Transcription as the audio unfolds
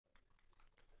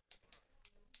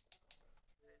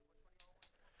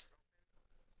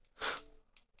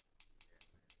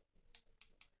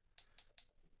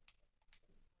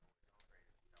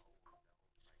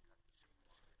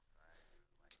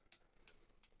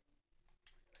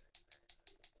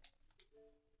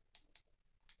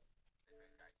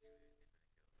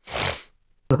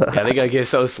Yeah, they gonna get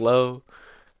so slow.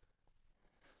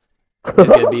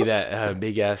 It's gonna be that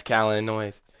big ass cowling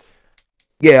noise.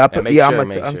 Yeah, And I'm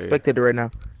make I'm sure, spectator right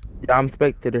now. Yeah, I'm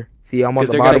spectator. See, I'm on because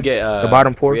they're gonna get the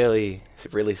bottom four.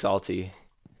 really salty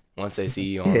once they see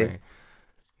you on Yeah. there.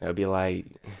 They'll be like,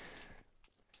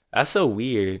 "That's so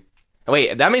weird."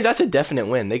 Wait, that means that's a definite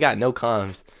win. They got no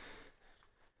comms.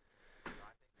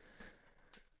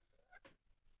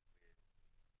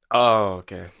 Oh,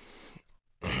 okay.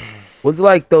 Was it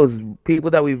like those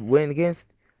people that we went against?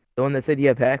 The one that said you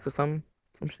have hacks or something?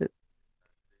 Some shit.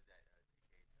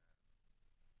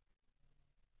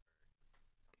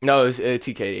 No, it was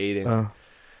TK Aiden. Uh.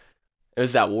 It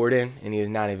was that Warden, and he's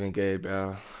not even good,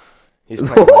 bro. He's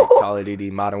playing like Call of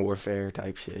Duty Modern Warfare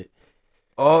type shit.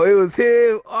 Oh, it was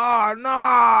him. Oh,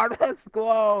 nah, that's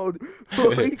cold.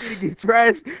 Bro, he gonna get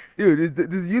trashed. Dude,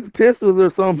 this use pistols or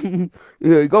something.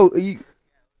 Yeah, go. You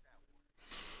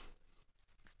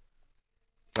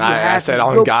I have to said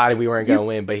on go. God we weren't You, gonna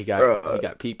win, but he bro,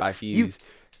 got peeped by you, Fuse.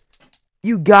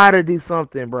 you gotta do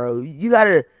something, bro. You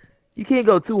can't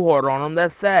go too hard on him.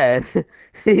 That's sad.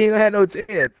 He ain't gonna have no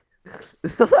chance.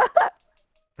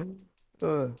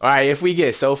 Uh, All right, if we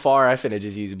get so far, I finna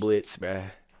just use Blitz,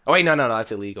 bruh. Oh wait, no,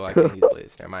 that's illegal. I can't use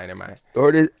Blitz. Never mind.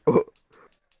 or this.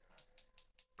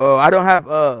 Oh, I don't have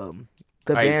the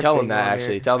All right, band tell them thing that on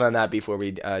actually. there. Tell them that before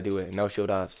we do it. No shield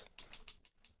offs.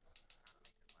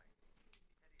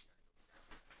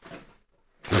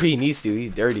 He needs to.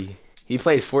 He's dirty. He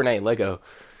plays Fortnite Lego.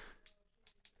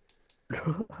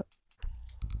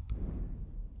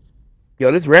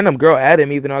 Yo, this random girl added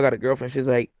me even though I got a girlfriend. She's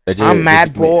like, I'm Did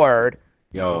mad bored.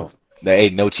 yo, there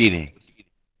ain't no cheating.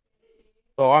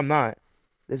 Oh, I'm not.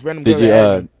 This random Did girl that you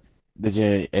added me. did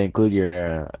you include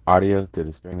your audio to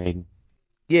the stream, Aiden?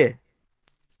 Yeah.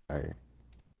 Alright.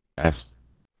 Nice.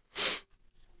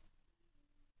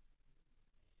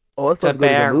 Oh, I was The supposed to go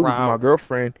to the bear movies with my route.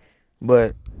 girlfriend,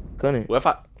 but couldn't. What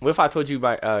if I told you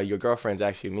my your girlfriend's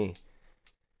actually me?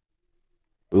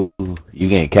 Ooh, you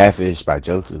getting catfished by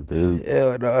Joseph, dude.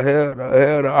 Hell no, hell no,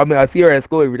 hell no. I mean, I see her at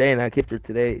school every day, and I kissed her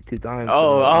today 2 times. Oh,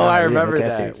 So I nah, yeah, no remember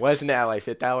that. catfish. Wasn't that like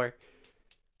fifth hour?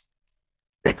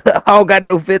 I don't got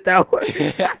no fifth hour.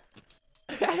 Wait,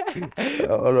 I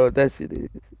don't know what that shit is.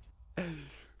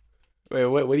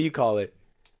 what do you call it?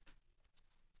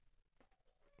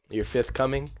 Your fifth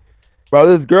coming? Bro,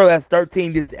 this girl that's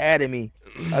 13 just added me.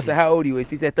 I said, how old are you? And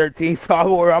she said 13. So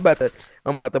I'm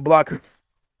about to block her.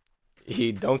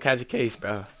 You don't catch a case,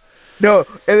 bro. No,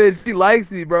 and then she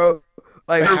likes me, bro.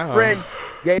 Like her How? friend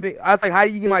gave me. I was like, "How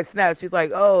do you get my snap?" She's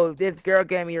like, "Oh, this girl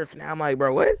gave me your snap." I'm like,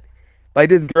 "Bro, what?" Like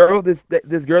this girl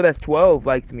that's 12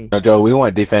 likes me. No, Joe, we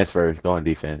want defense first. Go on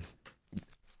defense.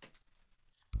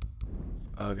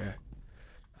 Okay.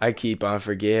 I keep on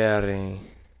forgetting.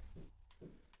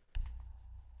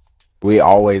 We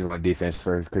always want defense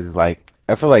first because like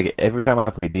I feel like every time I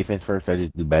play defense first, I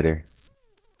just do better.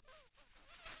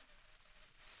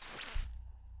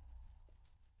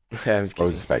 I'm just I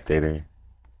was a kidding. spectator.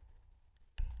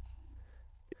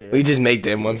 We just make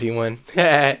them 1v1.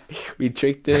 We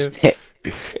tricked them.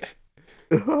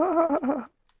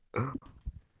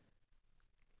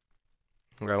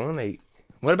 Bro,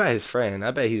 what about his friend?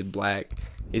 I bet he's black.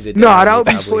 He's a No, that Denizen would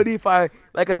be probably. funny if I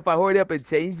hurried up and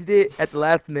changed it at the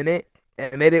last minute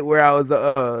and made it where I was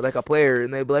like a player,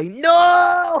 and they'd be like,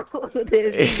 "No!"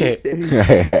 They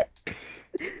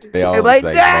They'd be all like,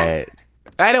 like "Nah!" mad.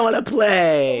 I don't want to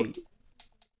play.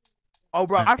 Oh,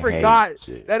 bro, I I hate forgot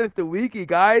shit. that is the weekend,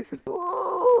 guys.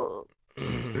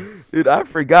 Dude, I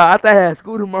forgot. I thought I had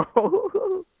school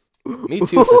tomorrow. Me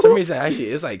too. For some reason, actually,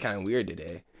 it's like kind of weird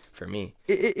today for me.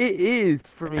 It is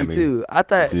for I me mean, too.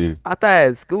 too. I thought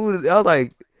at school I was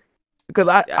like, because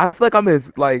Yeah, I feel like I'm in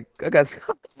like I got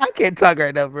I can't talk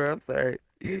right now, bro. I'm sorry.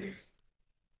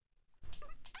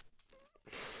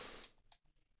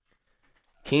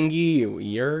 Kingy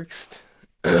Yerkst.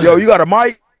 Yo, you got a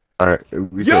mic? All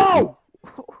right, we said you. Yo!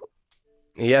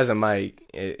 He has a mic.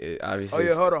 Oh Obviously,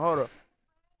 yeah, hold on.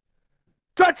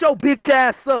 Shut your bitch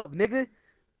ass up, nigga.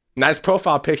 nice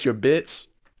profile picture, bitch.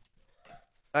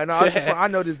 I know. I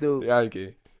know this dude. Yeah,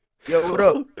 okay. Yo, what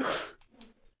up?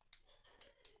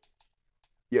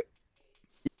 Yeah,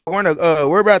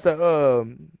 we're about to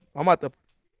I'm about to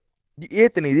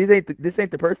Anthony. This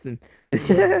ain't the person.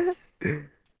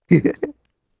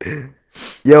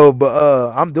 Yo,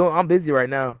 but I'm busy right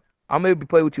now. I'll maybe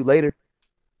play with you later.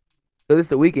 So this is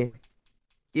the weekend.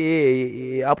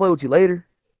 Yeah. I'll play with you later.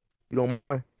 You don't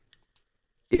mind?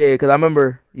 Yeah, cause I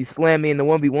remember you slammed me in the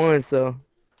 1v1, so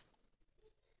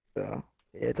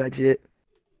yeah, type shit.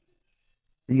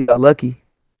 You got lucky.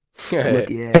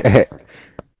 Lucky ass.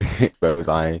 Bro was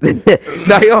lying.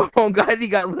 Now, yo, oh God, he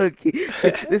got lucky.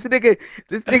 This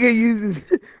nigga uses.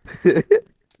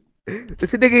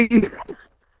 This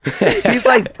nigga, he's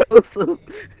like Joseph.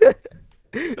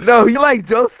 No, you like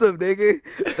Joseph, nigga.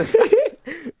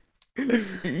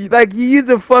 Like you use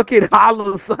a fucking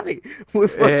hollow site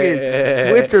with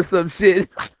fucking Twitch or some shit.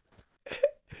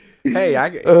 Hey,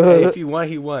 hey, if he won,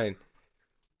 he won.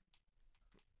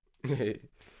 Hey,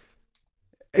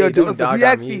 Yo, don't Joseph, dog you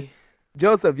on actually, me.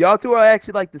 Joseph, y'all two are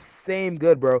actually like the same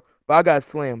good, bro. But I got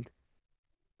slammed.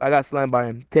 I got slammed by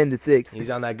him, 10-6. He's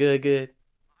on that good.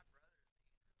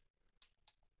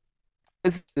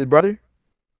 This is his brother.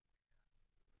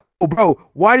 Oh, bro,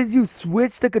 why did you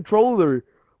switch the controller?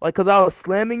 Like, cause I was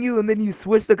slamming you, and then you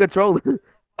switched the controller.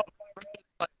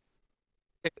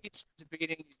 If he's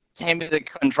beating, hand me the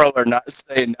controller, not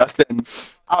say nothing.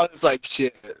 I was like,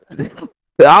 shit.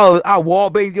 I wall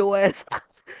banged your ass.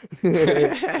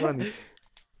 Funny.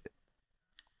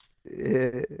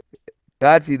 Yeah.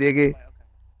 Got you, nigga.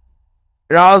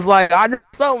 And I was like, I knew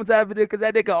something was happening because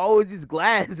that nigga always use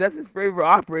glass. That's his favorite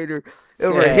operator.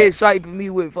 Ever hit sniping me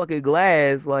with fucking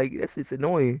glass. Like, that's just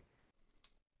annoying.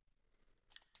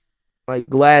 Like,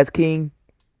 Glass King.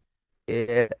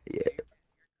 Yeah.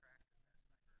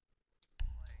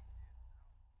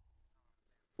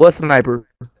 What sniper?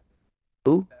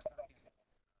 Who?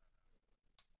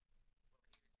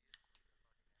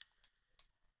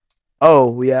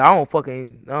 Oh, yeah, I don't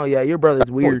fucking. Oh, yeah, your brother's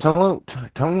Oh, weird. tell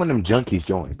him when them junkies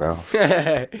join, bro.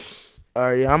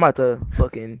 Alright, yeah, I'm about to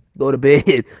fucking go to bed.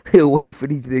 Wait for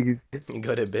these niggas.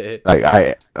 Go to bed.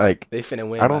 They finna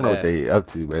win. I don't by know what that. they up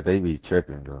to, but they be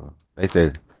tripping, bro. They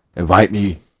said, invite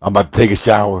me. I'm about to take a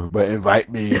shower, but invite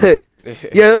me.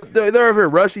 Yeah, they're over here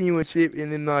rushing you and shit,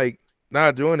 and then like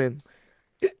not joining.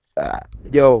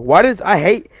 Yo, why does I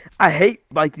hate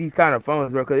like these kind of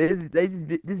phones, bro? Cause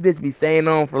this bitch be staying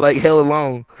on for like hella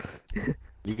long.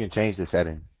 You can change the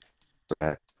setting.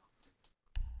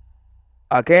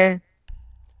 I can.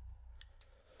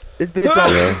 This bitch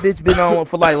Yeah. this bitch been on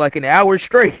for like an hour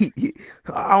straight.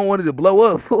 I don't want it to blow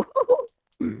up.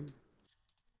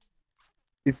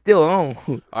 It's still on.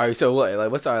 All right, so what?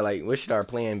 Like, what should our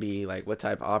plan be? Like, what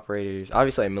type of operators?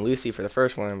 Obviously, like Malusi for the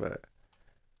first one, but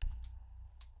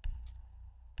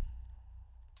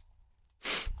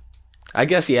I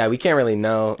guess yeah, we can't really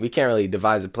know. We can't really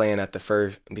devise a plan at the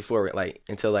first before like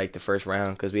until like the first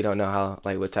round because we don't know how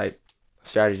like what type of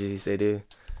strategies they do.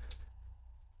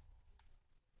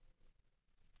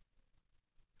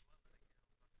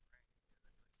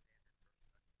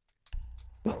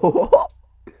 Fucking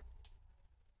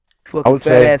would fat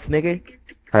say- ass nigga.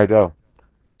 Hey, go.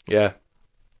 Yeah.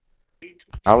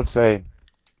 I would say,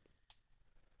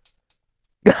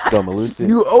 go Malusi.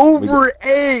 You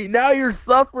overate. Now you're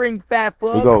suffering, fat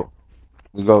fuck.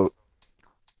 We go.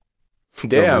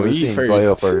 Damn, Malusi he and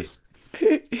Goyo first.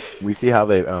 We see how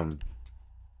they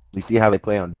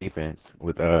play on defense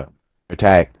with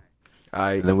attack,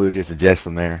 Alright. and then we'll just adjust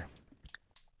from there.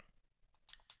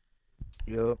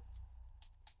 Yup.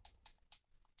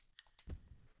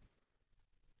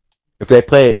 If they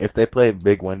play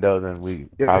big window, then we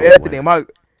Yo, probably Anthony, win.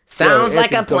 Sounds yo,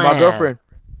 like a Anthony, so plan. my girlfriend,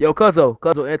 yo,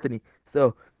 Cuzzo Anthony.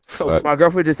 So What? my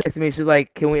girlfriend just texted me. She's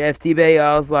like, "Can we FT Bay?"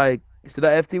 I was like, "Should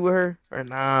I FT with her or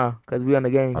nah?" Cause we on the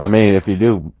game. I mean, if you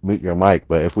do, mute your mic.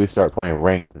 But if we start playing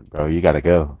ranked, bro, you gotta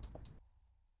go.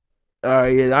 All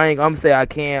right, yeah, I'm say I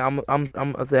can't. I'm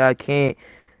gonna say I can't.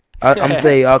 I'm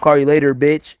say I'll call you later,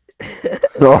 bitch.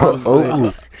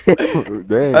 Oh,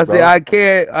 dang, I say bro.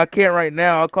 I can't right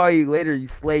now. I'll call you later, you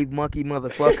slave monkey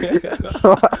motherfucker.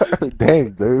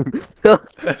 Dang, dude.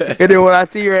 And then when I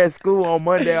see her at school on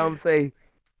Monday, I'm say,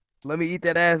 let me eat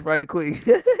that ass right quick.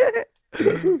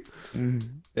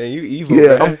 Man, you evil.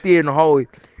 Yeah, man. I'm there in the hallway.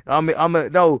 I'm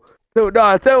no,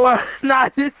 tell her, nah,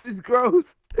 this is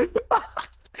gross.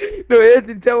 No,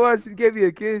 Anthony, tell her she gave me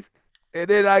a kiss, and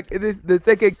then the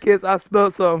second kiss I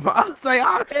smelled something. I was like,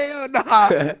 oh hell nah.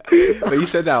 But you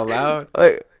said that out loud.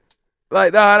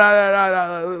 Like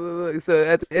no. Look. So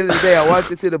at the end of the day, I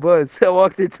walked into the bus. I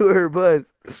walked into her bus,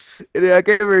 and then I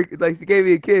gave her like she gave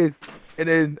me a kiss, and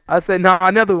then I said, nah,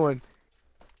 another one.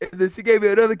 And then she gave me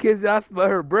another kiss, and I smelled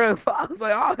her breath. I was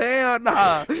like, oh hell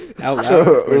nah. Out loud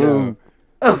or no?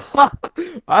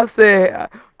 I said,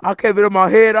 I kept it in my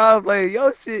head. I was like,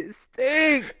 yo, shit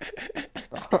stink.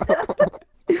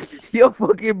 Your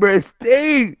fucking breath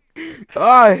stink.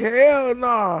 Oh, hell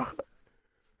nah.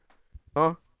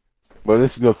 Huh? But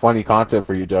this is good, funny content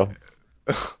for you, Joe.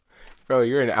 Bro,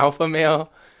 you're an alpha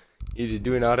male. You just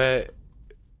doing all that.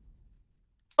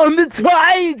 I'm the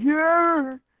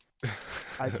tiger.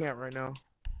 I can't right now.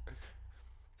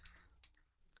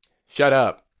 Shut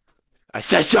up. I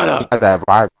said shut He up. got that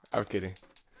vibe. I'm kidding.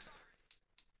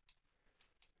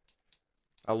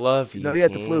 I love you, No, he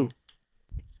had the King. flu.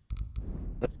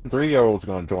 3-year-old's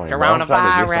gonna join. Bro. I'm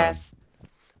trying to get Coronavirus. some.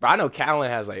 Bro, I know Callan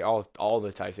has like all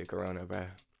the types of corona, bro.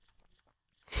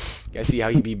 You see how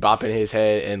he be bopping his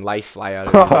head and lice fly out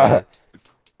of his head.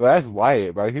 Well, that's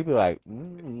Wyatt, bro. He be like,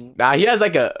 Nah, he has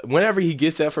like whenever he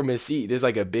gets up from his seat, there's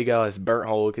like a big ass burnt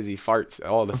hole because he farts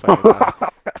all the fucking time.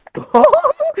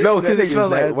 No, because That it smells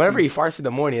nigga's like nasty. whenever he farts in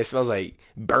the morning, it smells like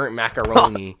burnt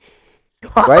macaroni.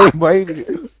 why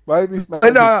be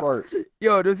smelling Nah. his fart?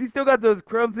 Yo, does he still got those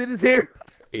crumbs in his hair?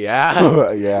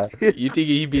 Yeah. Yeah. You think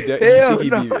he'd be Hell be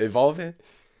no. evolving?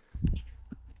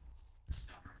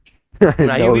 No,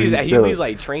 Nah, he he's still- leaves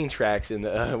like train tracks in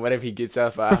the whenever he gets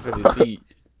up off of his seat.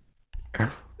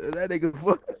 That nigga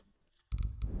fuck.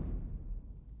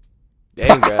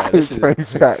 Dang, bro. This Train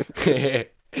is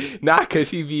track. nah, cause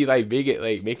he be like big at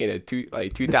like making a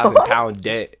 2,000-pound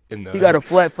dent in the. He got a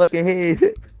flat fucking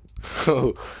head.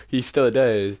 He still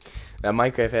does. That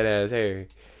Minecraft head ass hair.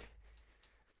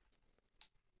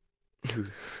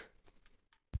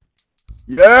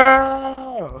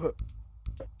 Yeah.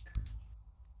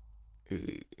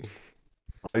 He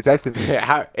texted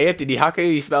me. Anthony, how can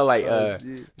you smell like Oh,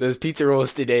 shit. those pizza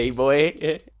rolls today,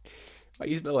 boy? Why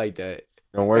you smell like that?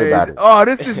 Don't worry Hey, about it. Oh,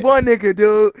 this is one nigga,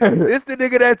 dude. This the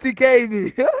nigga that TK'd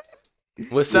me.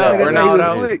 What's Yeah, up, that nigga was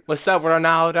Ronaldo? slick. What's up,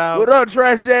 Ronaldo? What up,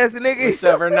 trash ass nigga? What's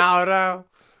up, Ronaldo?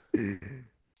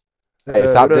 Hey,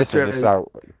 stop what up, this. trash?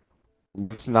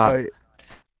 It's not. Alright.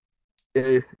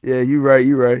 Yeah, you right.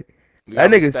 We That gotta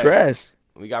nigga's respect- trash.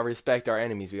 We gotta respect our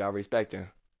enemies. We gotta respect them.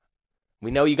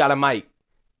 We know you got a mic.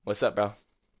 What's up, bro?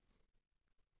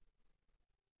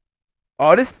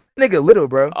 Oh, this nigga little,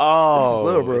 bro. Oh,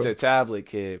 little, bro. it's a tablet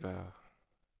kid, bro.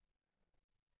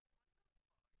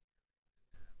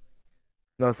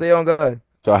 No, say on God.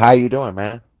 So how you doing,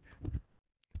 man?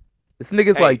 This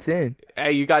nigga's Hey. like 10.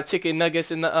 Hey, you got chicken nuggets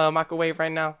in the microwave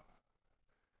right now?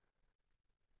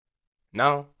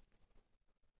 No,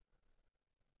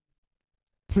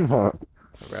 bro.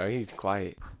 He's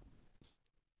quiet.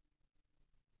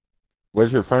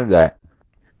 Where's your friend at?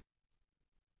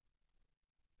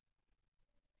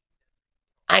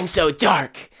 I'm so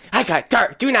dark. I got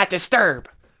dark. Do not disturb.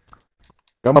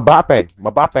 Yo,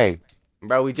 Mbappe.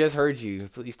 Bro, we just heard you.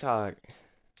 Please talk.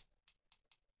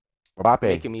 Mbappe.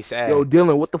 Making me sad. Yo,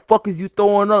 Dylan, what the fuck is you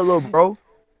throwing up, little bro?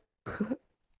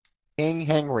 King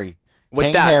Henry. What's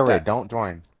King that? Henry, don't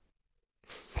join.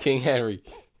 King Henry.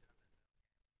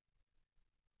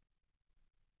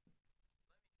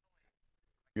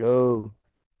 Yo.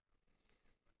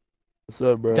 What's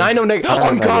up, bro? Dino Nugget. Dino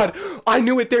On Nugget. God. I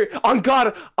knew it there. On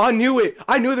God. I knew it.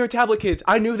 I knew they were tablet kids.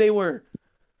 I knew they were.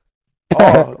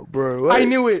 Oh, bro. What? I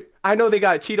knew it. I know they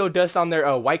got Cheeto dust on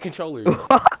their white controllers.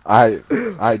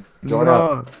 I join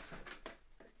up. Nah.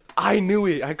 I knew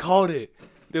it. I called it.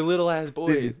 They're little ass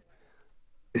boys.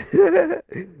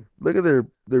 Look at their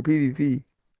PvP.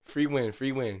 Free win.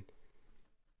 Free win.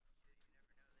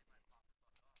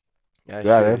 Yeah,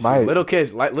 sure, they sure. might.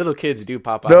 Little kids do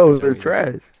pop out. No, for some they're reason.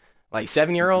 trash. Like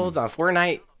 7-year-olds on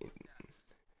Fortnite.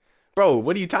 Bro,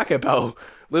 what are you talking about?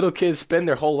 Little kids spend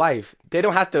their whole life. They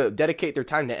don't have to dedicate their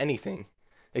time to anything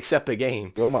except a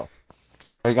game. Yo, Mo.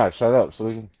 You gotta shut up so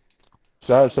we can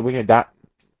shut up so we can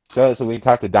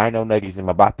talk to Dino Nuggies and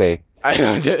Mbappe. I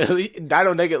know.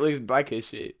 Dino Nugget looks black as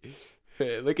shit.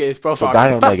 Look at his So profile.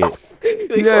 Dino Nugget. He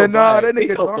looks Yeah, so nah, black. that nigga He's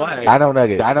so dark. black. Dino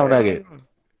Nugget.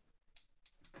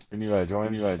 Can you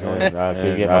join?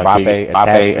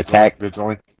 Mbappe attack the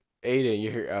join. Aiden,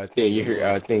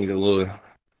 your thing's a little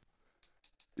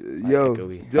Yo,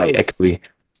 echoey. Joe, echoey.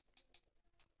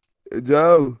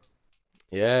 Joe.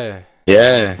 Yeah.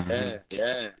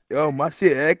 Yeah. Yo, my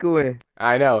shit echoing.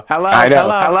 I know. Hello.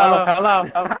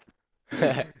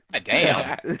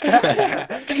 Damn.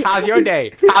 How's your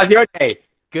day?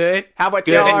 Good. How about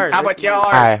Good. yours? How about yours?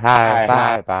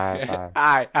 Hi, bye.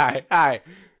 Hi.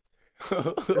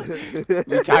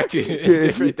 We talked to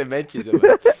different dimensions of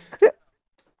it.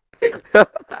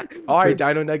 All right,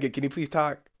 Dino Nugget, can you please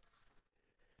talk?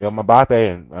 Yo, Mbappe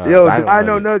and Yo, Dino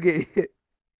Dino Nugget.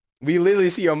 We literally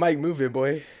see your mic moving,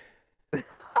 boy. That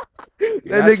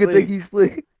not nigga slick. think he's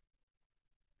slick.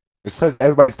 It says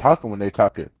everybody's talking when they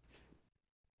talking.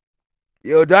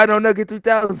 Yo, Dino Nugget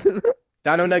 3000.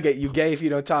 Dino Nugget, you gay if you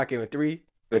don't talk in 3,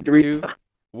 2,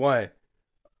 1.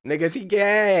 Niggas, he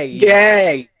gay.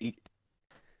 Yay.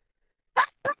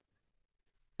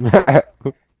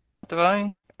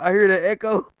 Divine. I hear the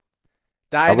echo.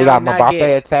 Dino We got Nugget.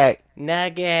 Mbappe attack.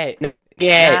 Nugget.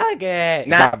 Yeah. Nugget.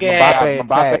 Mbappe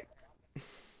attack.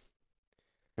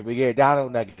 Can we get Dino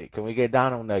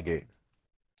Nugget?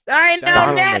 I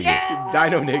know,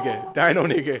 Dino nigga. Dino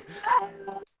nigga.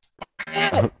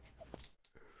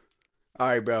 All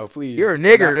right, bro. Please. You're a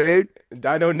nigger, dude.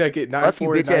 Dino Nugget Fuck you,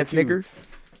 bitch ass 9492. nigger.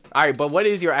 All right, but what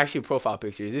is your actual profile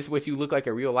picture? Is this what you look like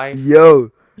in real life?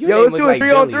 Yo, Your yo, name let's look do a like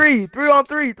 3 on Billy. 3, 3 on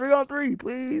 3, 3 on 3,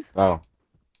 please. Oh,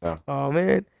 Oh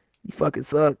man, you fucking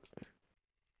suck.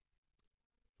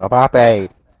 oh, Poppy.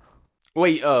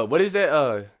 Wait, what is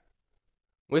that?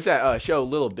 What's that? Show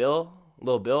Little Bill?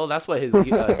 Little Bill? That's what his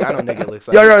Dino Nugget looks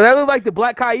like. Yo, that look like the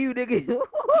Black Caillou, nigga.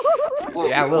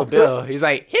 Yeah, Little Bill. He's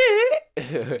like,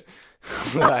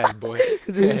 Alright, boy.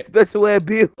 Special Ed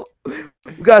Bill.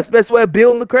 We got a Special Ed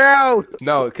Bill in the crowd.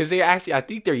 No, because they actually, I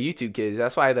think they're YouTube kids.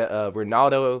 That's why the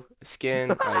Ronaldo skin,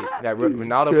 like that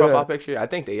Ronaldo profile picture, I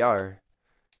think they are.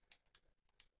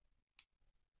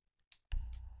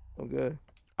 Okay.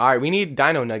 All right, we need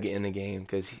Dino Nugget in the game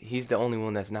because he's the only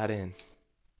one that's not in.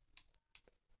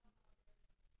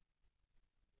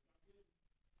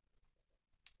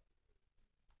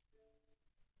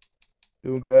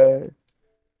 Doing bad.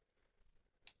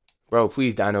 Bro,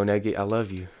 please, Dino Nugget, I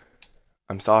love you.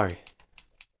 I'm sorry.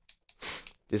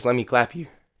 Just let me clap you.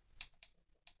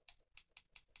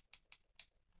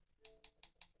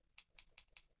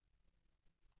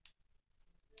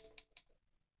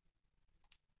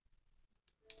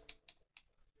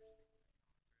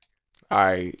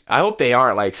 Alright, I hope they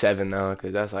aren't like 7 though,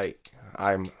 because that's like,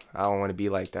 I don't want to be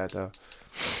like that though.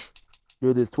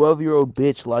 Dude, this 12-year-old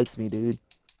bitch likes me, dude.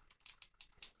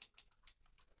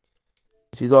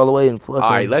 She's all the way in fucking.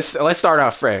 Alright, let's start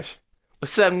off fresh.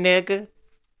 What's up, nigga?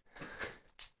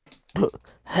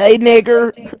 Hey,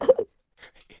 nigger.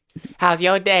 How's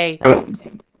your day?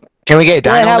 Can we get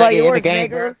Dino How about Nugget in the yours, game,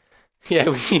 nigger? Yeah,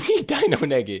 we need Dino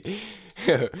Nugget.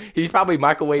 He's probably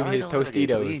microwaving his Dino Nugget,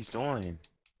 Tostitos. please join.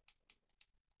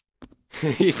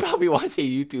 He's probably watching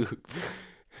YouTube.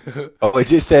 Oh, it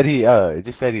just said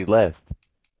he left.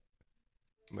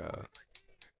 Bro.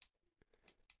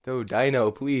 Dude,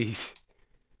 Dino, please.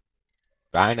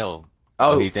 Dino.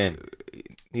 Oh, he's in.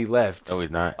 He left. No,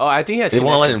 he's not. Oh, I think he has They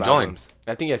won't let connection him join. problems.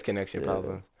 I think he has connection Yeah.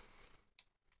 problems.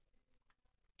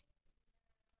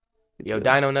 Yo,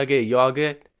 Dino Nugget, you all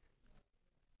good?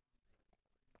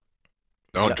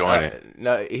 Don't No, join it.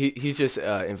 No, he's just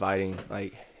inviting,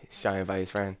 like, he's trying to invite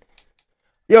his friend.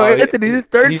 Yo, Oh, Anthony, this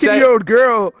 13-year-old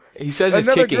girl, He says it's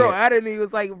another kicking girl him. added me,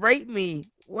 was like, rate me.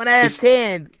 1 out of He's-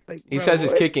 10. Like, He bro, says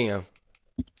it's what? kicking him.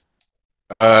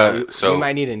 We So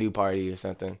might need a new party or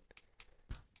something.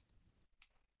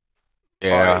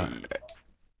 yeah, Alright.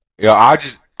 yo,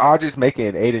 I'll just make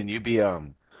it Aiden. You be I'll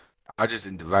just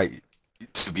invite you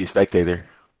to be a spectator.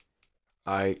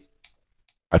 Alright.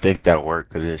 I think that'll work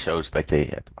because it shows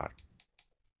spectate at the bottom.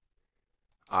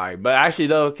 Alright, but actually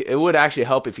though, it would actually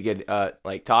help if you could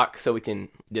like talk so we can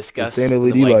discuss same the,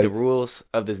 LED like the lights. rules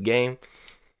of this game.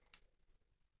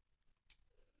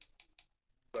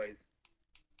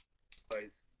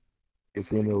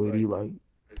 It's in LED light.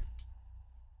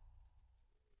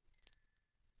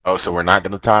 Oh, so we're not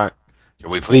gonna talk? Can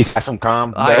we please have some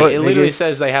calm? It literally nigga?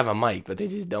 says they have a mic, but they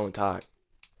just don't talk.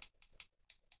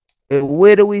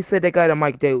 Where do we say they got a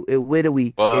mic? Where do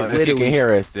we? Well, where if do you can we?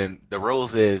 hear us, then the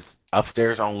rules is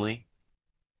upstairs only.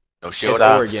 No shield It's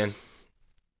outs. Oregon.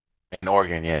 In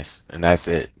Oregon, yes, and that's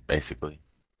it basically.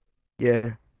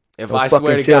 Yeah. If No I fucking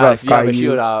swear to shield God, outs, if you have a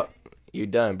Caillou. shootout, you're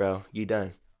done, bro. You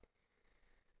done.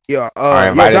 Yeah. I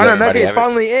Yo, invited Dino everybody. Nugget is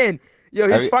finally in. Yo,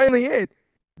 he's Every- finally in.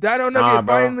 Dino Nah, Nugget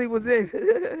bro. finally was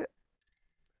in.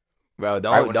 Bro, Right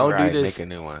don't whenever do I this. Make a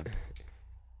new one.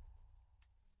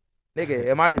 Nigga,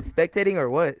 am I spectating or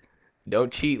what?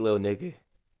 Don't cheat, little nigga.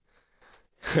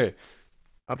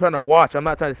 I'm trying to watch. I'm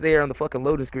not trying to stay here on the fucking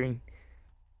loading screen.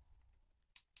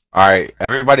 All right,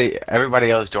 everybody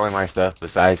else join my stuff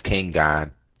besides King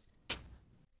God.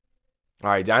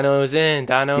 Alright, Dino's in.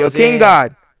 Dino's Yo, in. King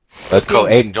God. Let's go.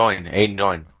 King. Aiden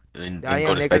join, and I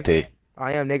go am, to nigga. spectate.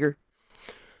 I am nigger.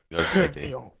 Go to spectate.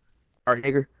 Yo. Alright,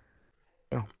 nigger.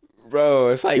 Bro,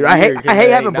 it's like Dude, I hate- weird 'cause I hate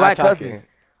they having ain't not black talking. cousins.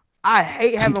 I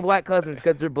hate having black cousins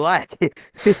because they're black. Go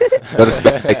to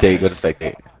spectate. Go to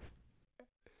spectate.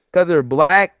 Because they're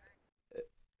black.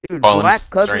 Dude, Oh, let me black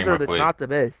stream cousins real are quick. not the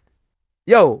best.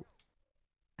 Yo.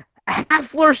 Half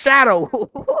floor shadow.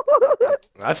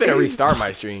 I finna restart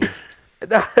my stream.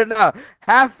 no.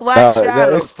 Half No, flat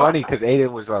shadow. it's funny because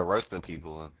Aiden was roasting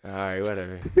people. Alright,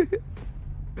 whatever.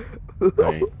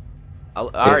 Right.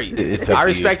 Alright. It's up I to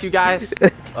you. respect you guys.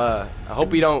 I hope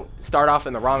we don't start off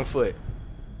in the wrong foot.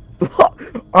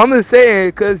 I'm just saying,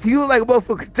 because you look like a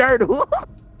motherfucking turtle.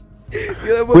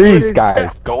 You look like Please, motherfucking-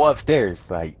 guys, go upstairs.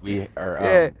 Like we are.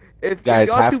 Yeah. If Guys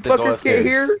y'all have two to go fuckers get upstairs.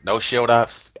 here, No shield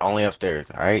ups, only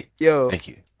upstairs. All right. yo, Thank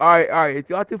you. Alright. If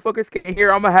y'all two fuckers can't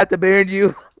hear, I'm gonna have to ban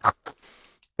you.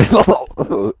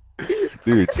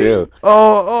 Dude, chill.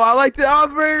 Oh, I like the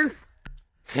operators.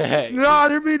 Hey. Nah,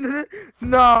 they're being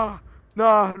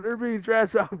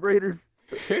trash operators.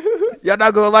 Y'all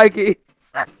not gonna like it.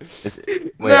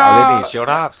 Wait, are they being shield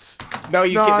ops? No,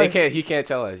 you Nah. can't. They can't. He can't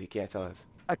tell us. He can't tell us.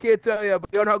 I can't tell you, but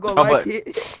y'all not gonna No, like but-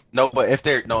 it. No, but if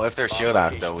they're shield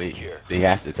ops though, he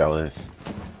has to tell us.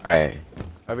 Alright.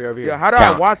 Over here. Yeah, how do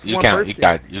I watch You one count. person?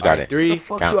 You got Alright, it. 3, The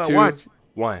fuck count. do I 2, watch?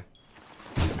 1.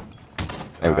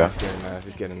 There we go. It's good enough.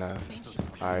 It's good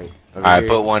enough. Alright. Alright,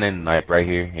 put one in like right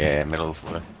here. Yeah, middle of the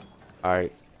floor.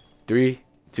 Alright. 3,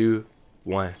 2,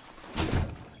 1.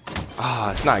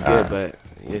 Ah, it's not good, but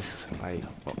it's like.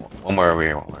 One more over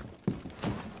here. One more.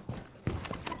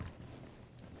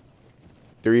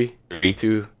 3, 3,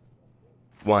 2,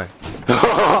 1.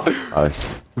 us.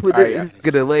 With Alright.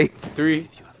 the delay. 3,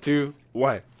 2,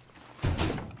 1. It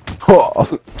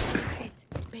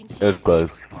was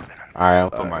close. Alright,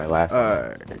 I'll put my last one.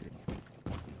 Alright.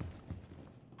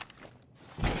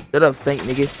 Shut up, stink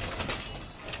nigga.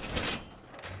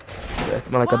 That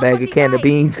smell like a bag of canned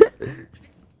beans.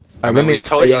 I mean, we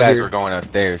told you guys we're going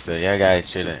upstairs, so yeah, guys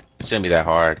shouldn't. It shouldn't be that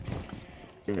hard.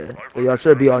 Yeah, so y'all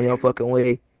should be on your fucking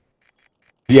way.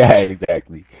 Yeah,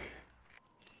 exactly.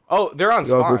 Oh, they're on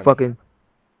Y'all spawn. go fucking.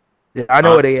 Yeah, I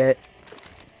know where they at.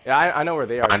 Yeah, I know where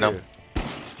they are. I know. Too.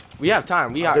 We have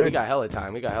time. We got hella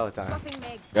time. We got hella time.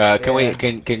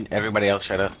 Can everybody else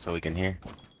shut up so we can hear?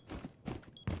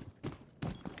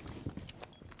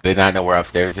 They not know where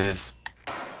upstairs is.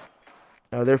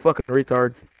 No, they're fucking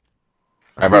retards.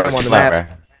 I Alright, see bro, them on the chill out, map.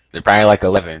 bro. They're probably like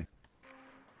 11.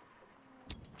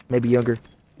 Maybe younger.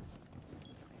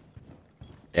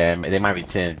 Yeah, they might be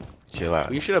 10. Chill out.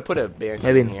 We should have put a bench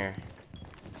Maybe. in here.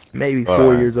 Maybe Alright.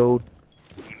 4 years old.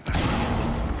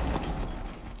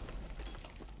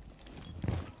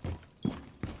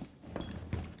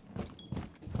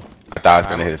 I thought I was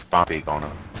gonna hit a spawn peak on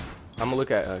them. I'm gonna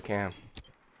look at Cam.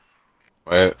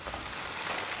 What?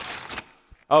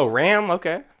 Oh, Ram.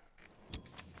 Okay.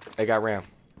 They got Ram.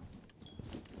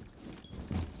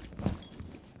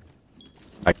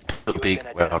 Like peak.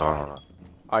 Well, hold on. All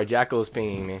right, Jackal's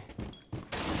pinging me.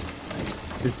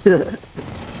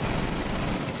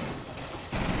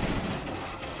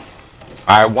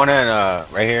 Alright, one in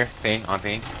right here. Ping on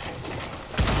ping.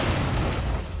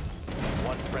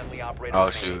 One friendly operator Oh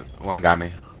remaining. shoot, one got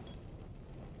me.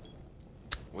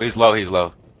 He's low. He's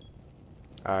low.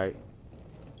 All right.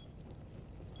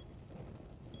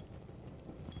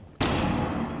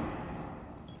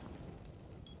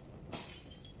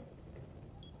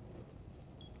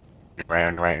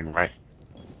 Right.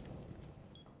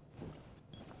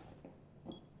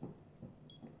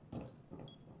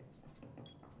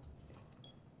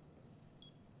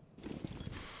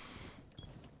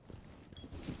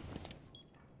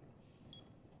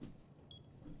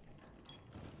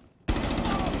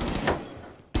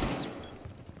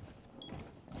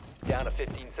 Down to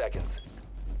 15 seconds.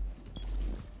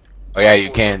 Oh yeah,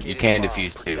 you can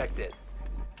defuse too. Protect it.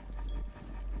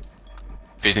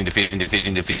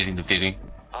 Defusing.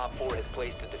 Op 4 has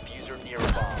placed a diffuser near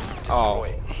a bomb. Oh,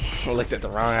 Destroy it. I looked at the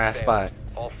wrong ass spot.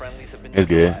 All friendlies have been It's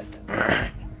good.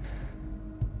 neutralized.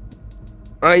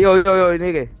 Alright, yo,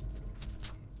 nigga.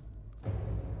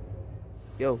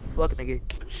 Yo, fuck nigga.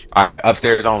 Alright,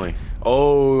 upstairs only.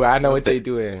 Oh, I know what they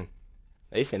doing.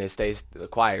 They finna stay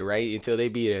quiet, right? Until they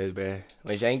beat us, bruh.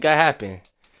 Which ain't gonna happen.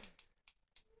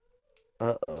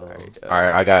 Uh-oh. Alright,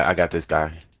 Alright, I got this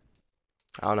guy.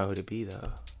 I don't know who to be, though.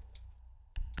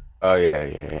 Oh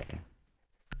yeah.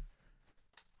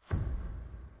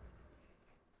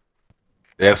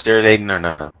 They upstairs, Aiden, or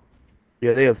no?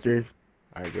 Yeah, they upstairs.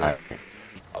 Alright, good. Alright.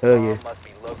 A Hell bomb yeah. must be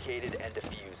located and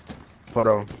defused. Hold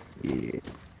on. Yeah.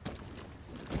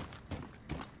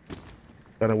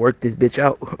 Gotta work this bitch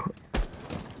out.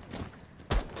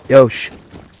 Yo, shh.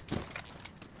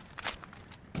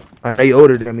 I know you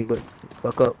older than me, but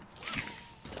fuck up.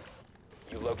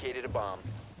 You located a bomb.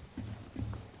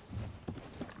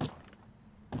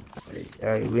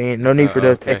 Alright, we ain't no need for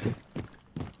those okay. texting.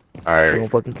 We Alright. don't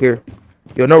fucking care.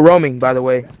 Yo, no roaming, by the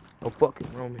way. No fucking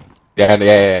roaming.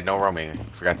 Yeah, no roaming.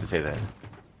 Forgot to say that.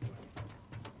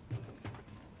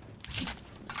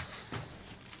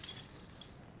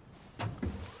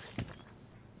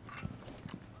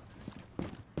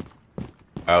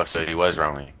 Oh, so he was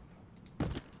roaming.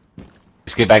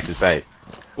 Let's get back to site.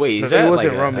 Wait, No, is it that wasn't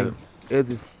like roaming. It was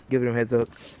just giving him heads up.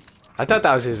 I thought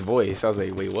that was his voice. I was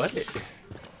like, wait, what?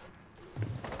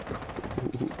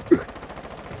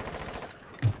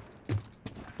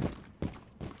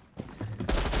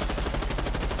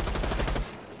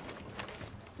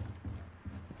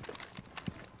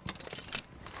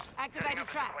 Activated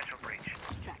traps.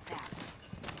 Tracks out.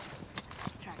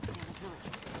 Track scanners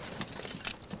released.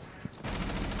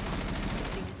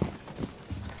 Stingers out.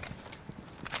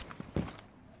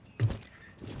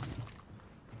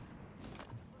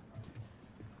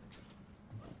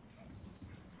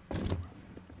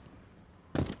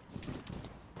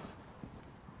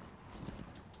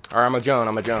 Alright, I'm a Joan.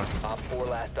 I'm a Joan. Op 4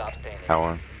 last stop standing. That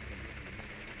one.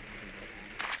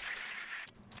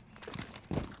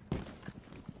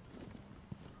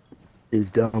 It's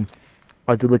dumb.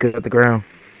 I was just looking at the ground.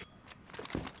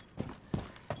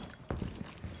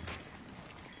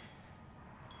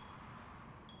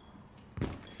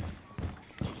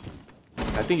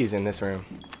 I think he's in this room.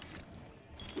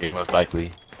 Yeah, most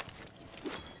likely.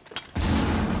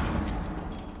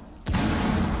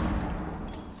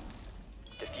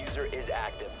 Diffuser is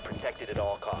active. Protected at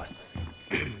all costs.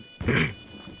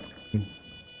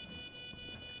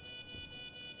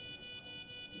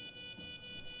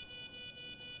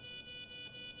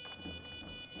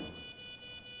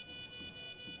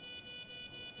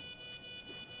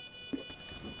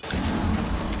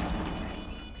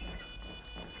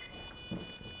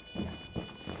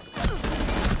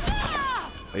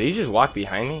 Did he just walk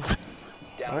behind me?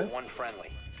 Down What? to one friendly.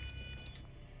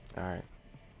 Alright.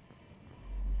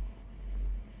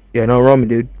 Yeah, no roaming,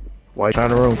 dude. Why you trying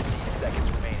to roam? 15 seconds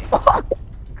remaining.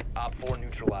 Op 4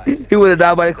 neutralized. He would have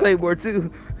died by the claymore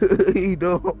too. You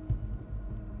know.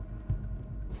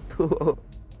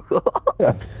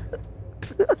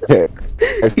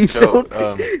 He's So,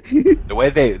 so the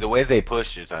way they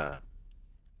push is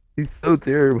he's so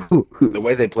terrible. the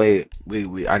way they play it,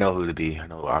 we I know who to be. I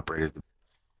know who operators.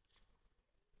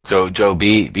 So Joe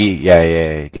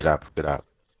yeah, get up. Yeah,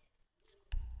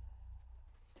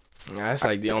 that's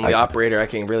like the only operator I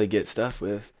can really get stuff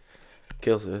with.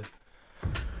 Kills it.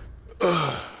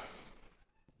 I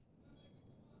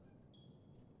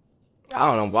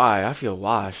don't know why. I feel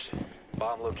washed.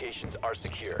 Bomb locations are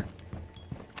secure.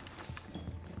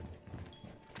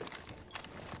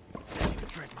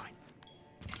 Dread mine.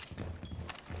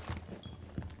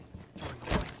 Throwing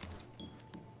away.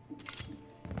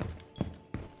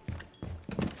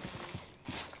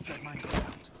 Dread mine go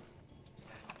out.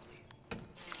 Stand clear.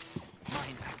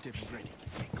 Mine active and ready.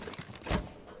 Stay clear.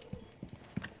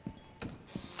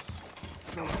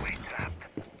 Throw away trap.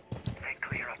 Stay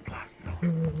clear of blast zone.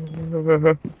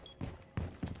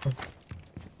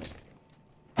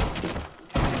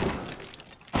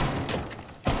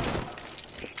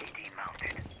 ADD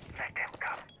mounted. Let them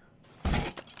come.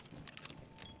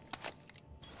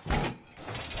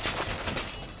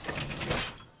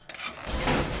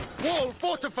 Wall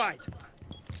fortified.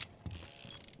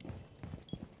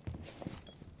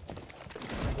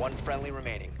 One friendly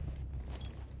remaining.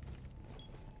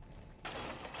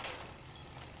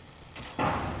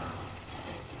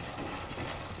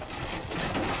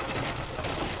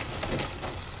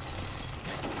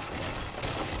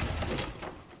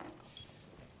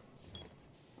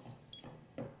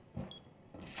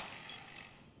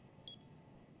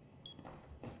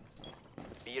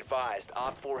 Be advised,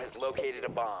 Op 4 has located a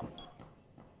bomb.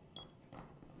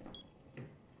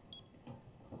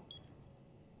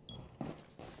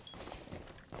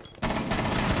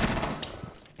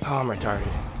 Oh, I'm retarded.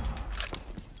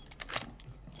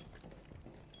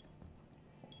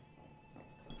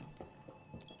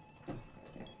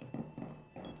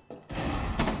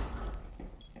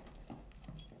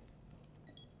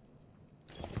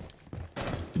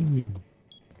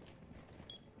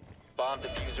 Bomb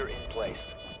diffuser in place.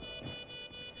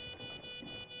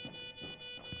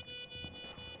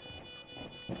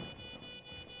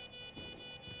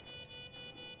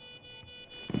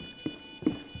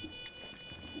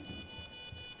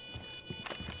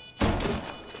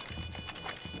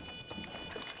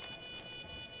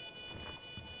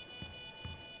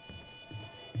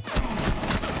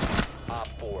 Op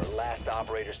 4, last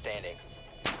operator standing.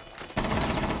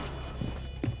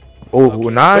 Oh,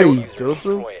 Locate nice, the diffuser, Joseph.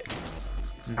 destroy it.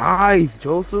 Nice,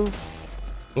 Joseph.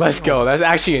 Let's go. That's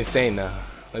actually insane, though.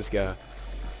 Let's go.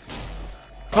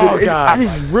 Dude, Oh, God.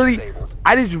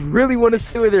 I just really want to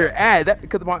see where they're at. That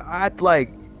because I had to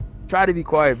like try to be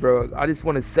quiet, bro. I just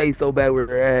want to say so bad where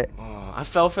they're at. Oh, I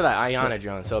fell for that Iana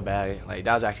drone so bad. Like,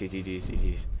 that was actually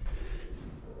GG's.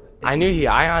 I knew he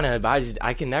Iana, but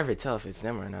I can never tell if it's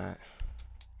them or not.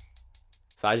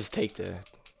 So I just take the...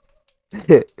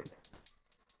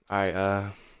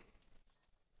 Alright,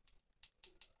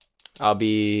 I'll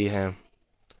be him.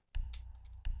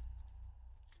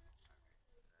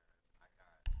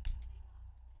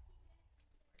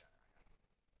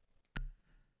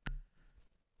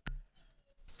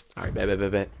 Alright,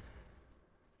 bet.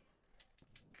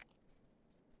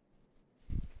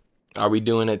 Are we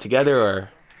doing it together or?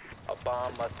 A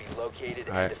bomb must be located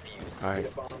All right. and defused. All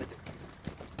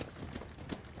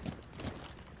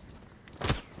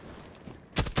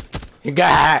right.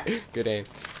 God, good aim.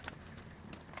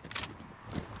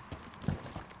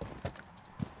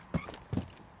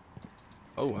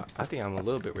 Oh, I think I'm a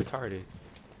little bit retarded.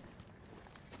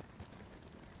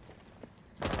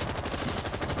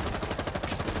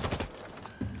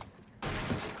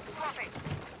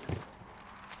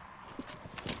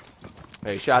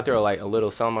 Hey, should I throw like a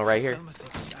little Selma right here? Thermal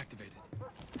sequence activated.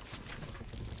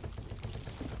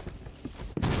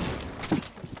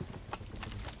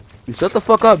 You shut the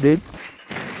fuck up, dude.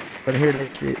 I hear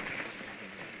that shit.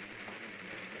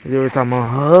 They were talking about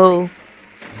ho.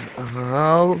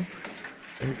 Ho.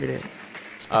 I hear that.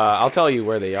 I'll tell you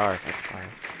where they are if I can find.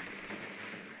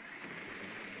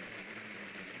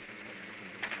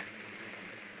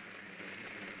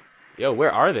 Yo,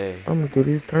 where are they? I'm gonna do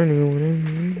this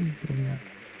turning.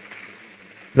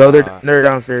 No, they're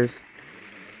downstairs.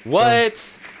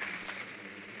 What?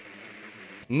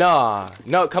 Nah,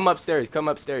 no, come upstairs. Come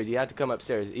upstairs. You have to come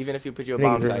upstairs. Even if you put your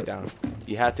bomb Niggas site down,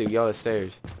 you have to go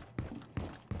upstairs.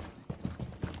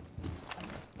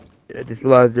 I just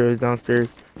realized they're downstairs.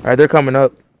 Alright, they're coming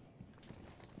up.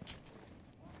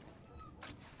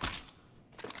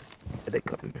 They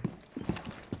coming.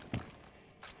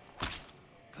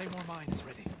 Claymore mine is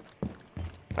ready.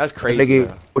 That's crazy. Nigga,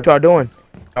 Though. what y'all doing?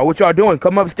 What y'all doing?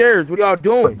 Come upstairs. What y'all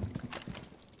doing?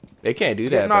 They can't do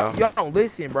that, bro. Y'all don't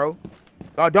listen, bro.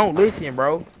 Y'all don't listen,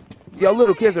 bro. See, y'all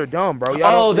little kids are dumb, bro. Y'all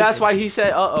Oh, don't that's listen. why he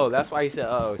said uh-oh. That's why he said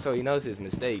uh-oh. So he knows his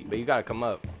mistake, but you gotta come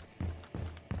up.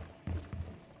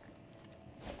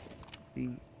 See,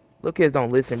 little kids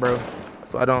don't listen, bro.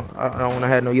 So I don't want to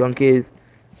have no young kids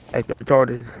acting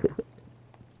retarded.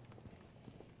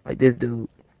 Like this dude.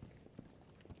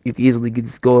 You can easily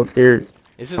just go upstairs.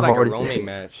 This is How like a hard is roaming it?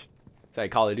 match. It's like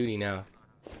Call of Duty now.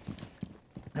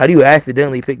 How do you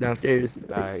accidentally pick downstairs?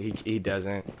 He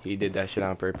doesn't. He did that shit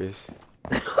on purpose.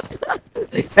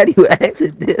 How do you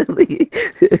accidentally?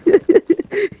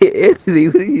 Anthony,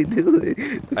 what are you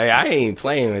doing? Hey, I ain't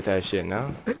playing with that shit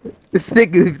now. This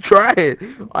nigga's trying.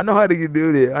 I know how to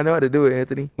do it. I know how to do it,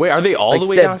 Anthony. Wait, are they all Like the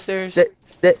way step- downstairs?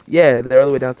 Yeah, they're all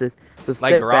the way downstairs. So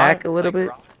Like step garage? back a little bit.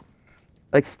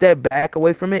 Like step back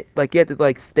away from it. Like you have to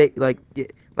like stay like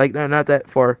no, not that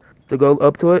far to go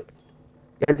up to it.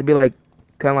 You have to be like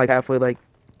kind of like halfway like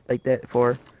that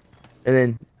far, and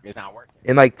then It's not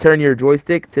working. like turn your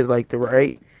joystick to like the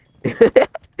right.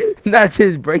 Not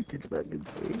just break this fucking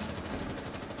thing.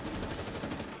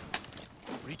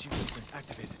 Breaching sequence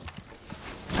activated.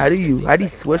 How do you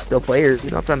switch the players?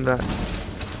 You know, I'm trying to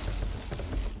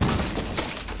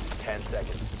 10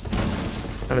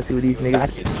 seconds. trying to see what these That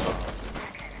niggas. shit's slow.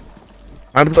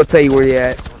 I'm just gonna tell you where they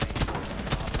at.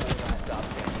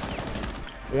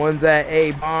 One's at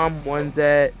A bomb. One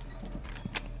nigga's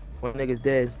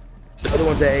dead. The other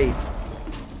one's at A.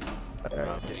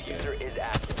 Diffuser is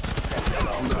active.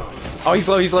 Oh, he's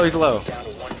low. He's low. He's low. Down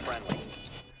to one friendly.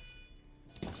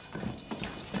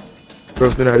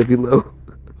 Bro's gonna have to be low.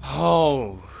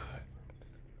 Oh,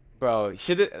 bro, this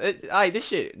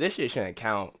shit shouldn't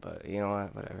count. But you know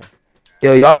what? Whatever.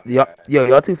 Yo,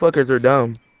 y'all two fuckers are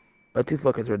dumb. Y'all two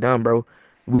fuckers are dumb, bro.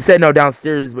 We said no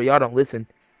downstairs, but y'all don't listen.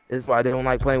 This is why they don't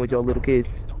like playing with your little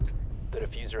kids. The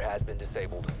diffuser has been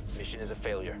disabled. Mission is a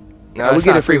failure. No, we it's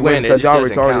get not a free win It because just y'all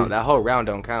doesn't retarded. count. That whole round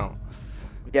don't count.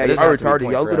 Yeah, It y'all doesn't have 3 retarded.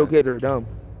 points Y'all for little us. kids are dumb.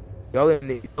 Y'all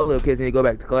little kids need to go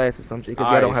back to class or something because y'all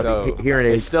Alright, don't have so hearing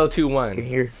it's aids. still You 2-1. can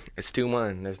hear. It's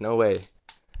 2-1. There's no way.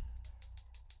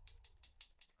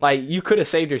 Like, you could have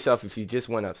saved yourself if you just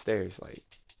went upstairs. Like,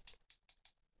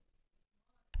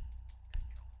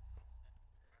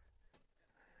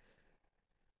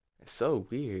 it's so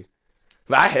weird.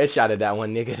 But I headshotted that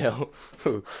one nigga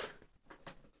though.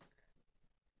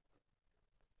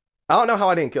 I don't know how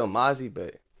I didn't kill Mozzie,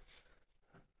 but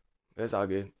it's all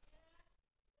good.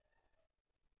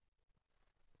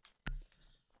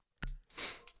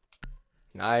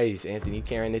 Nice, Anthony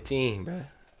carrying the team, bro.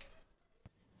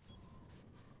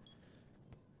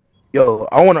 Yo,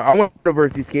 I wanna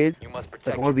verse these kids You must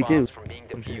protect Like your 1v2. bombs from being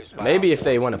defused by Maybe Op if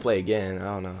they want to play again, I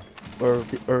don't know.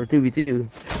 or 2v2.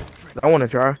 I wanna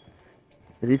try.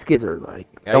 These kids are like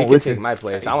Yeah, don't you can listen. take my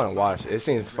place. I want to watch. It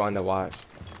seems fun to watch.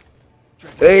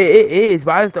 It is,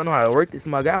 but I just don't know how to work this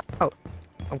mug out.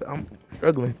 I'm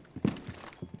struggling.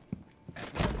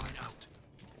 F1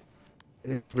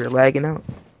 mine out. We're lagging out.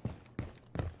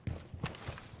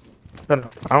 I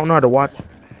don't know how to watch.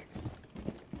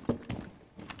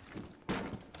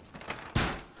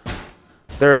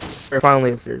 They're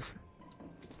finally upstairs.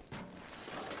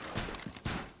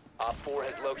 Op 4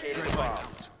 has located a Mine bomb.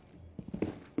 out.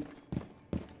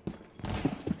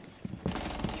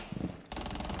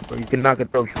 You cannot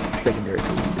control the secondary.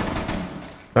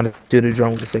 Trying to do the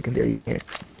drone with the secondary, you can't.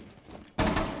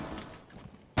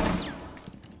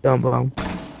 Dumb bomb.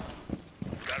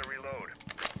 Gotta reload.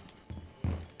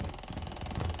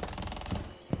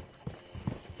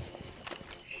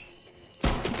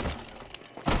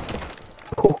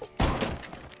 Oh.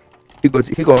 He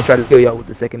gonna try to kill y'all with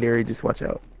the secondary. Just watch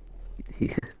out.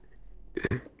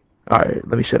 All right,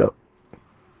 let me shut up.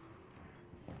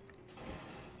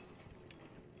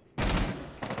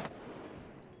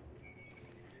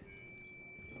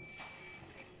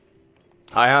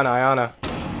 Iana.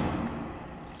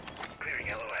 Clearing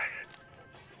LOS.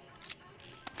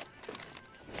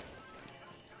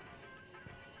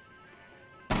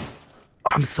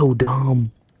 I'm so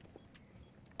dumb.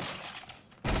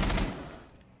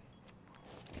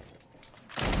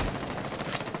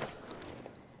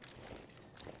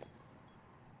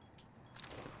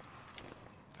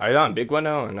 Are you on big one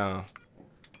now or no?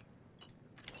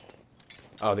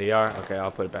 Oh, they are? Okay,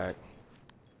 I'll put it back.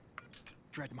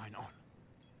 Dread mine on.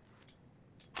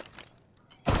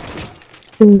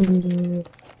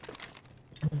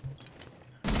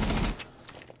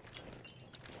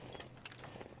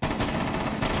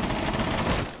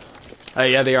 Oh,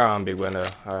 yeah, they are on big window.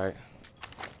 Alright.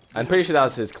 I'm pretty sure that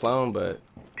was his clone, but...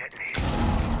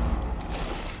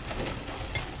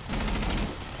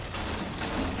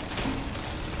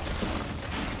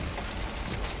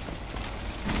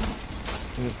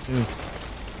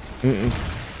 The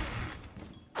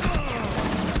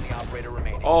operator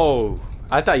remaining. Oh,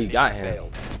 I thought you got him. Failed.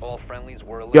 All friendlies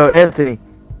were Yo, eliminated. Anthony.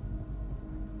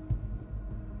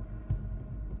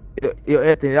 Yo,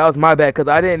 Anthony, that was my bad, cause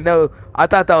I didn't know. I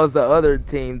thought that was the other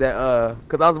team that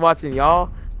cause I was watching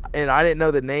y'all, and I didn't know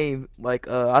the name. Like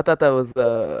I thought that was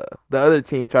the other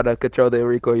team trying to control the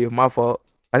recoil. My fault.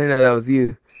 I didn't know that was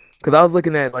you. Cause I was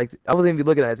looking at I wasn't even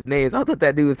looking at the names. I thought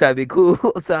that dude was trying to be cool.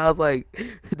 So I was like,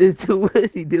 this dude, what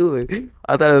is he doing?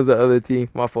 I thought it was the other team.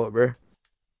 My fault, bro.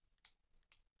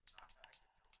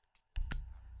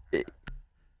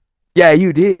 Yeah,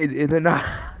 you did, and then I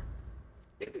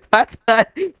thought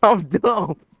I'm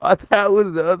dumb. I thought it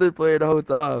was the other player the whole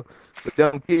time. The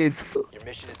dumb kids. Your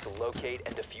mission is to locate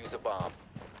and defuse a bomb.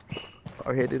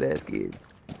 Hard-headed ass kids.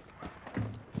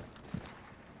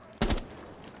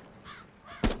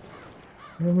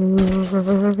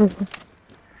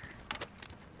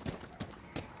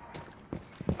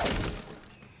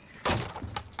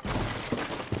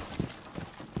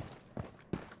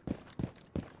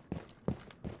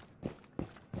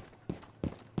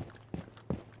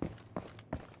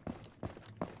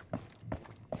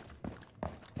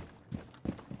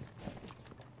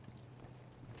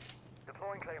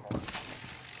 Deploying Claymore.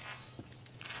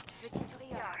 Switching to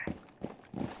VR.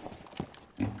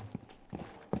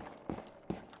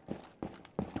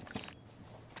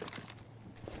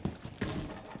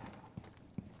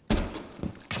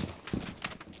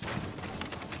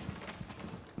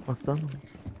 What's done?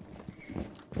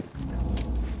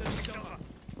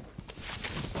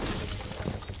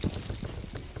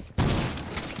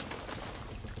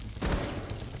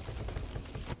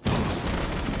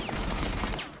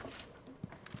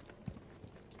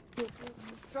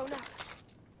 Drone out.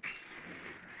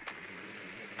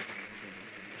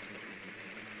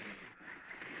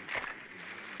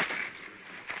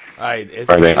 Alright, it's...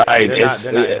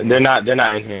 They're not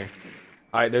in here.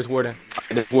 Alright, there's Warden.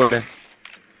 There's Warden.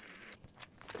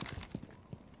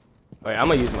 Wait, I'm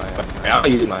gonna use my... I'll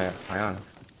use my Iana.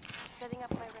 Setting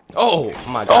up my replicator. Oh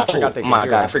my god, I forgot they can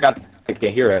hear I us. forgot they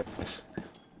can hear us.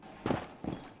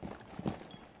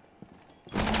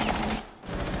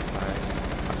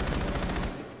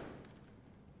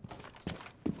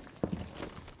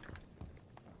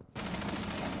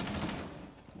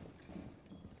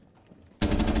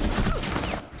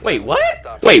 Wait,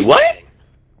 what? Wait, what?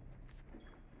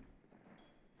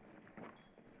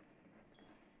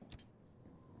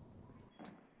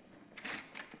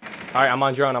 Alright, I'm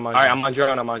on drone, I'm on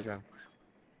drone.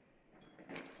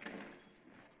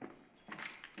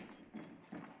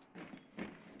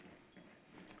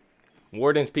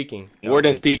 Warden's peeking.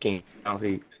 Warden speaking. Oh,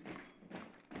 he.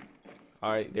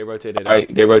 Alright, they rotated out.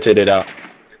 Alright, they rotated out.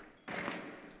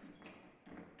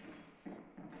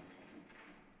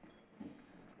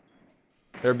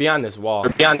 They're beyond this wall. We're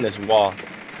beyond this wall.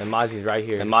 And Mozzie's right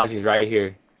here. And Mozzie's right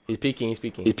here. He's peeking, he's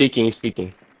peeking. He's speaking, he's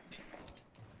speaking.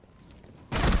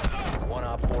 One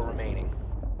op 4 remaining.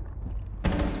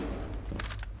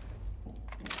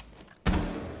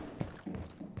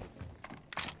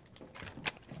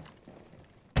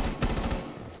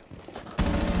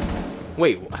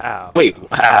 Wait, wow. Wait,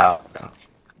 wow.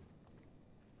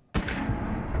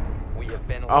 We have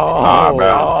been Nah,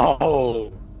 bro.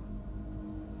 Oh.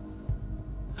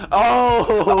 Oh.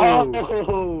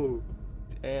 Oh.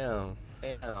 Damn.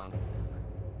 Damn.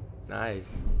 Nice.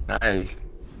 Nice.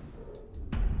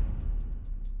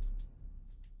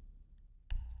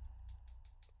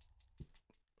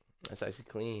 That's actually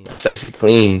clean. That's actually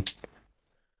clean.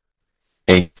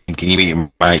 Hey, can you beat your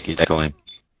mic? It's echoing.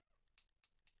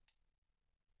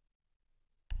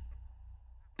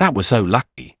 That was so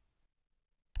lucky.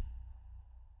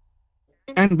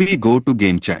 And we go to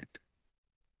game chat.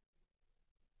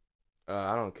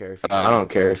 I don't care if you go I to don't game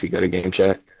care chat. if you go to game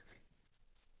chat.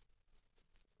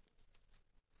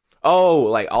 Oh,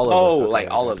 like all of us. Oh, Okay, like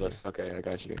I all got of you. us. Okay, I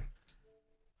got you.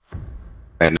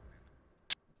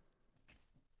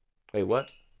 Wait, what?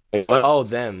 Wait, what? Oh,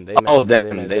 them. They Oh, met. They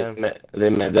them. met them. They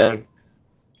met them.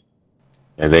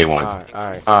 Yeah, they won. All right. All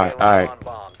right. All right, all right. On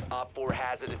bombs. Op 4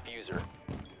 has a diffuser.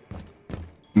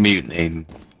 Mutinating.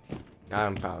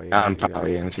 I'm probably. I'm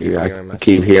probably Keep into you. hearing I myself.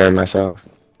 keep hearing myself.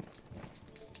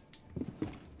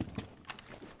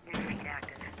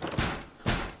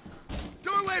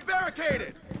 Doorway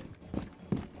barricaded!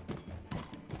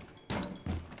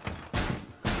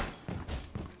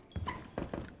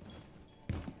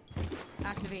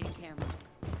 Activating camera.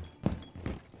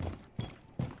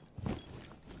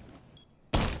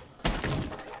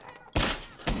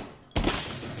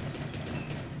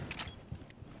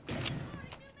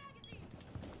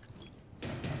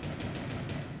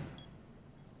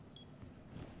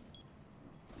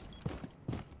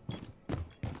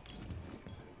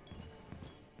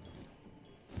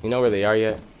 You know where they are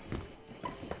yet?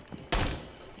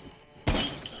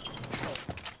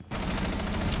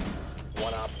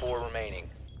 One Op 4 remaining.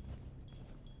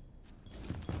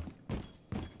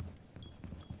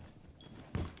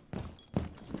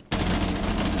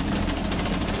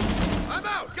 I'm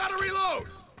out! Gotta reload!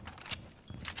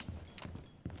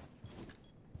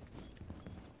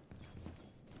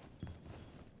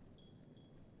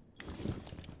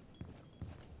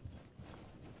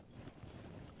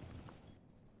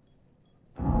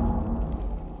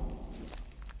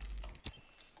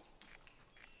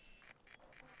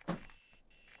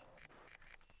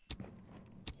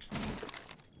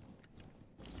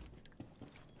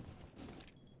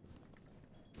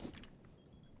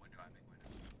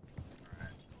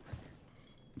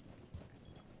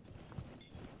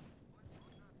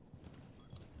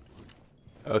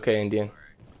 Okay, Indian.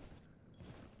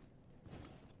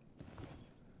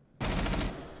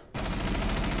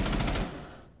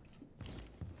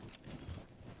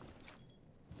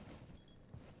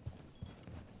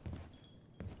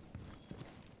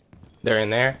 They're in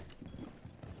there.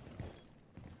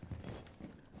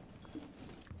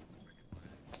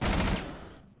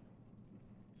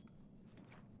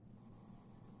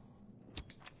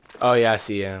 Oh yeah, I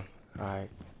see him. All right.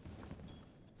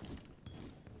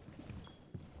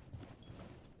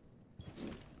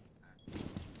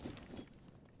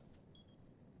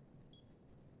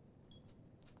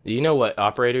 Do you know what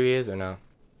operator he is or no?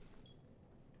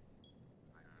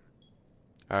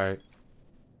 Alright.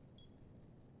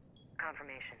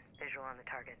 Confirmation. Visual on the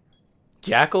target.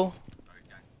 Jackal?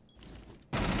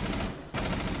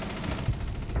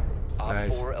 Op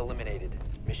Nice. 4 eliminated.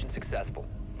 Mission successful.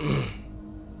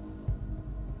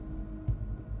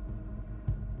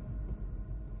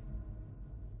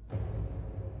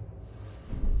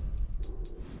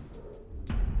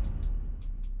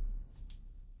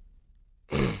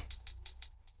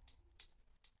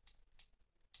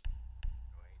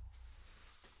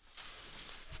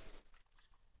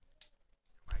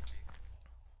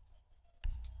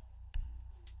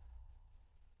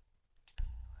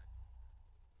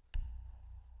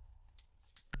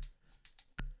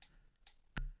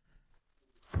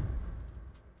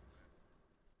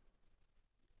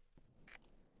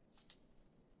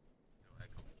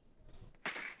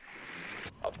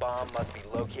 A bomb must be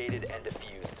located and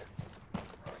defused.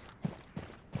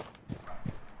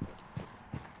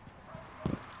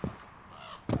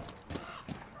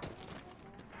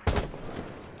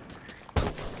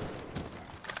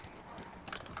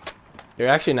 They're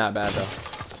actually not bad though.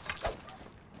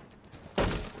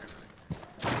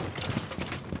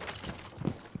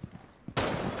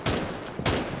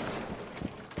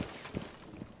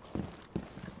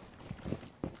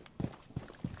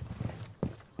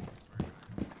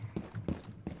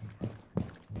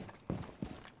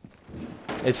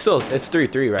 It's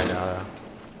 3-3 right now though.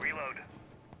 Reload.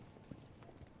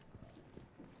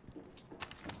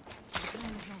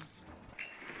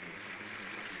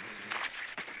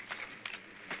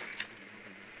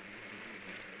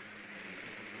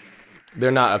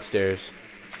 They're not upstairs.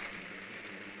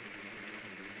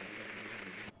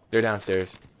 They're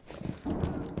downstairs.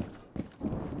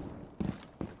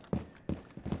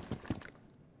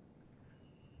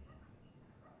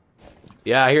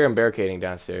 Yeah, I hear him barricading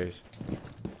downstairs.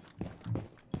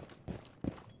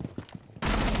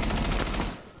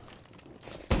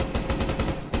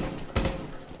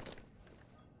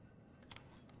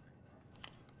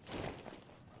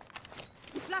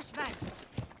 Flashbang.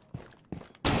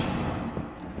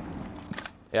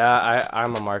 Yeah,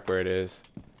 I'm gonna mark where it is.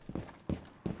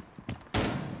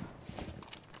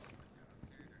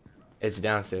 It's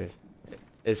downstairs.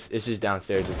 It's just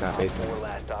downstairs. It's not Op basement. 4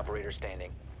 last operator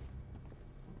standing.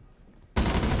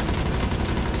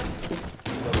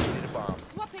 Located a bomb.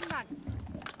 Swapping mags.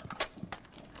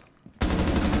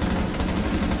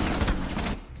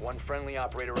 One friendly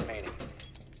operator remaining.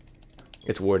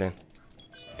 It's Warden.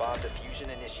 Bomb diffusion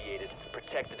initiated.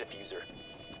 Protect the diffuser.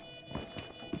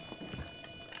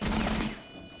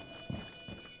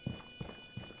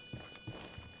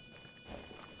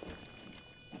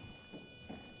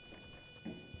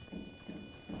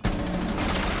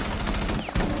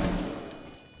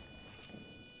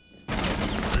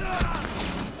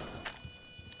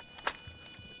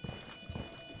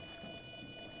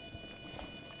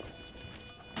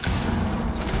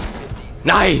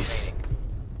 Nice.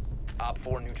 Op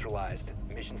 4 neutralized.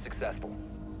 Mission successful.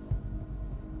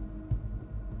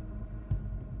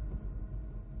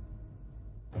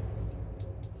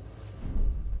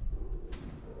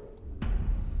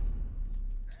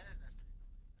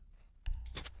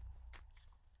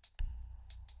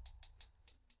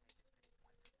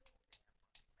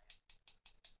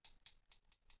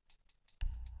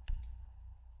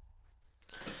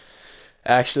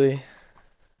 Actually,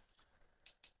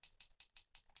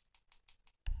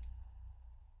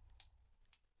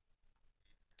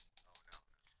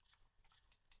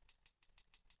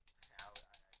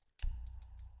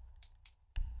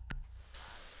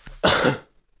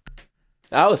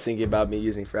 I was thinking about me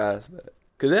using Frost, but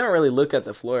because they don't really look at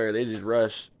the floor, they just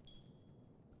rush.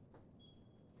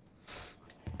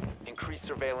 Increased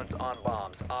surveillance on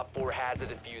bombs. Op 4 has a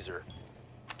diffuser.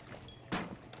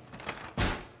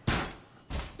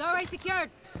 Doorway secured.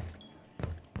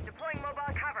 Deploying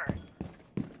mobile cover.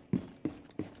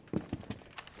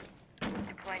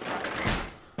 Deploying mobile cover.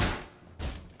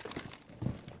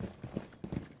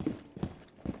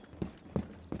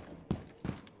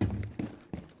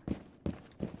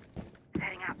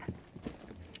 Setting up.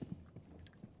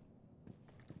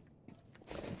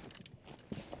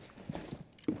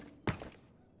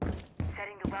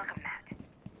 Setting the welcome mat.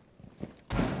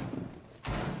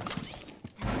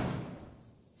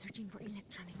 Searching for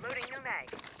electronics. Loading new mag.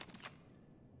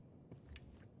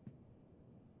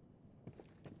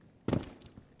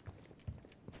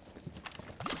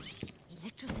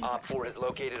 Electrosensor. Op 4 has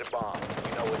located a bomb.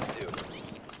 You know what to do.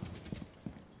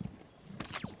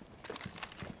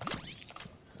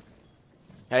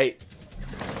 Hey,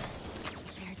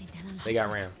 Shared internal they got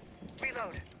license. ram.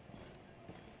 Reload.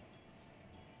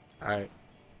 All right.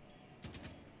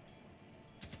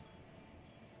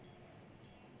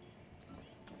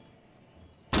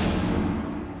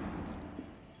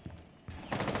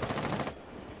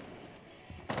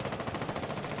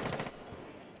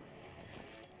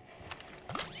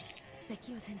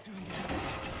 Specchio sensor on the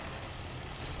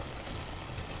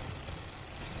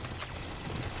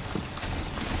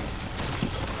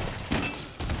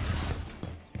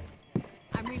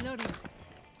I'm reloading.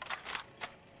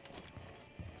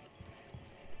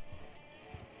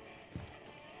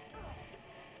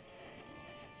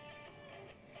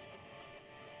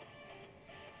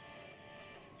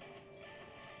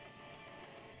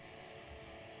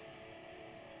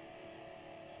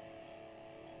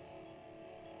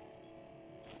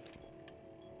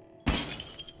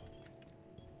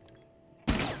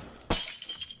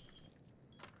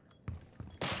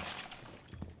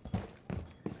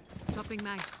 Swapping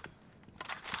mags.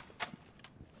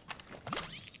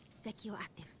 Specchio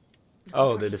active.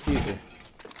 Oh, the diffuser.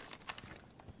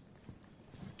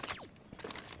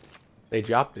 They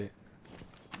dropped it.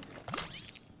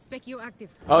 Specchio active.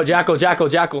 Oh, Jackal, Jackal,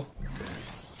 Jackal.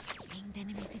 Pinged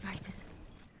enemy devices.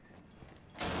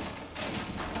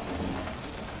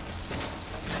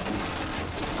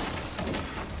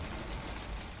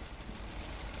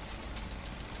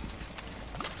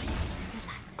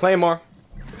 Claymore.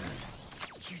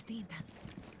 Here's the intel.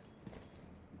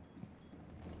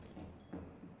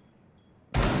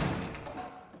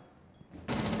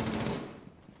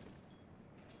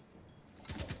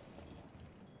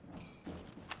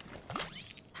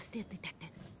 Hostile detected.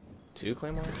 2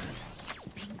 Claymore?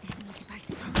 Pinged enemy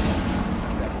devices.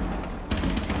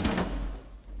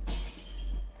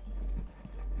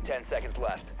 10 10 seconds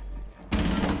left.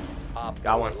 Op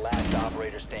Got 4, one. last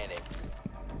operator standing.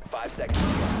 5 seconds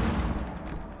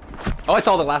left. Oh, I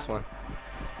saw the last one.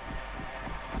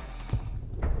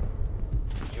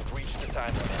 You've reached the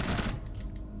time limit.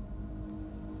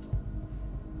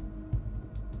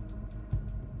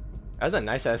 That was a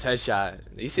nice ass headshot.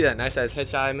 You see that nice ass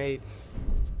headshot I made?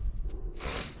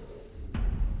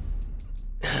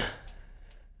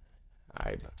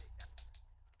 Alright.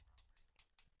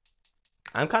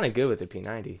 I'm kind of good with the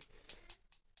P90.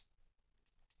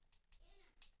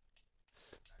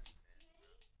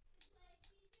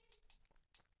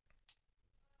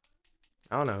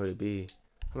 I don't know who to be.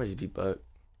 I'm gonna just be Buck.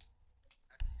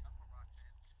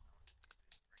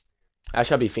 I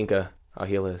shall be Finka. I'll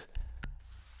heal us.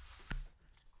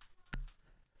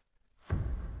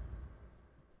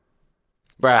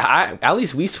 Bruh, at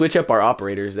least we switch up our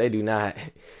operators. They do not.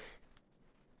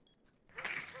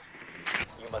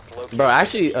 You must locate Bro,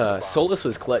 actually, the bomb. Solus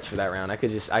was clutch for that round. I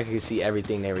could see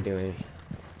everything they were doing.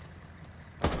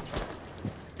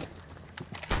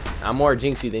 I'm more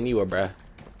jinxy than you are, bruh.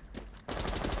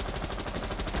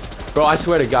 Bro, I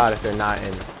swear to God, if they're not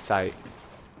in sight.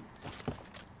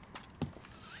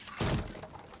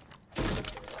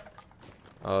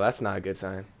 Oh, that's not a good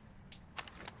sign.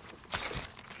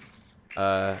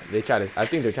 I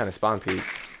think they're trying to spawn peek.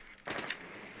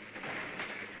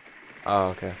 Oh,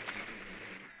 okay.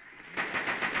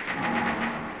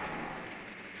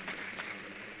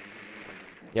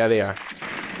 Yeah, they are.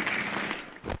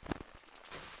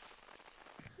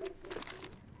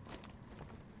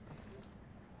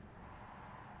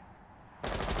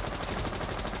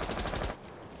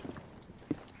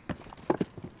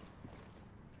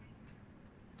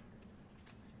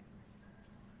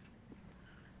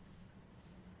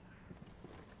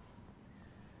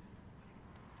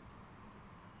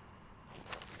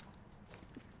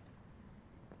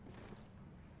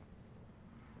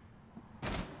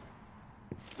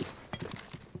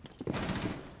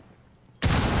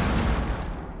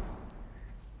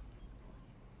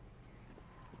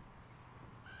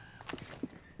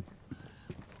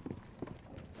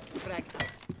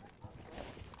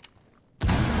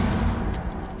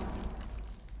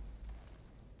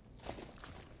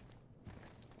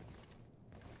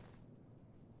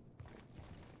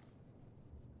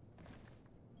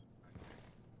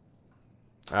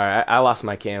 Alright, I lost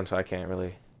my cam, so I can't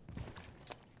really.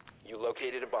 You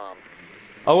located a bomb.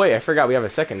 Oh wait, I forgot we have a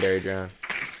secondary drone.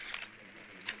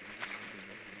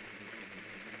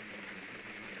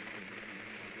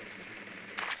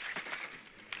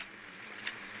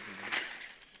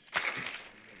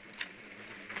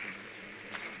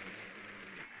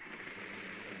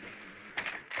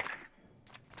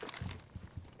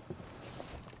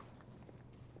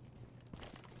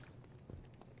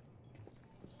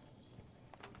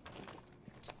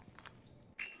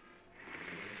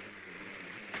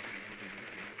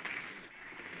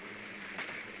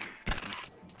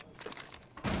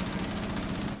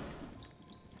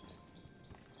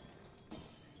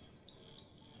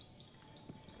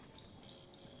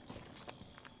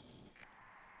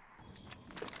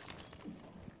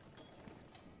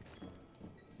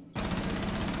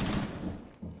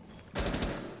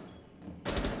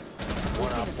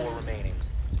 One op 4 remaining.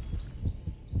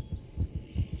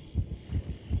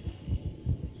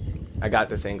 I got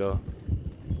this angle.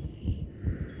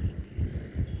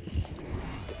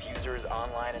 Diffuser is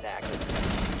online and active.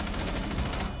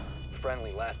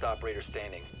 Friendly, last operator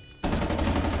standing.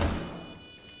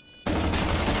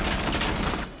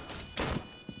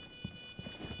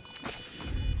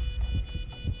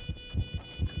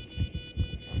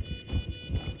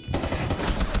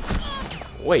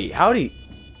 Wait, how do you...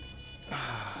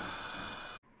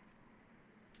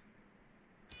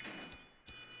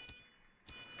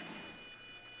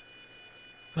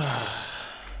 The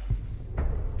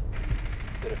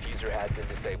diffuser has been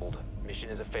disabled. Mission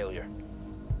is a failure.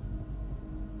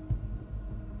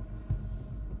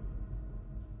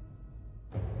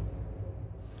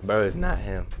 Bro, it's not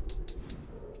him.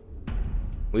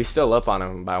 We still up on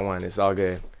him by one. It's all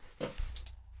good.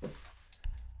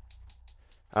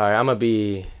 Alright, I'm gonna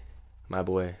be my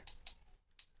boy.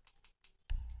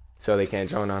 So they can't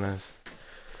drone on us.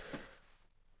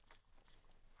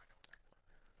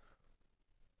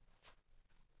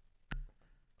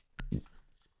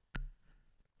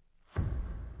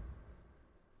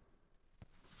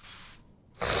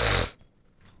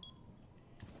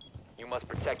 You must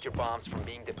protect your bombs from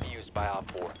being defused by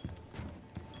Op 4.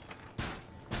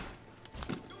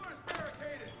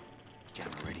 Jammer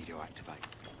ready to activate.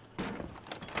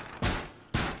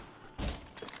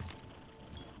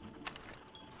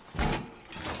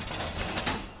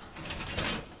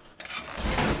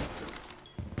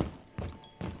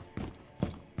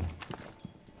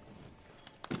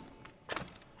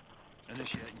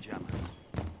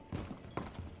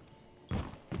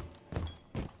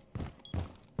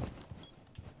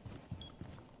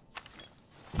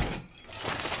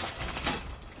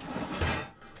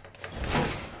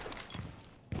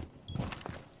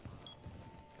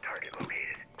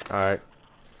 All right.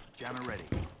 Jammer ready.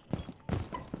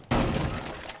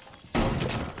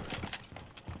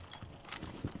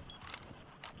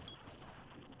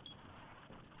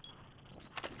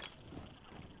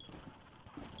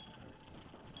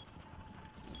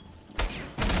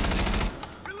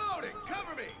 Reloading.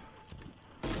 Cover me.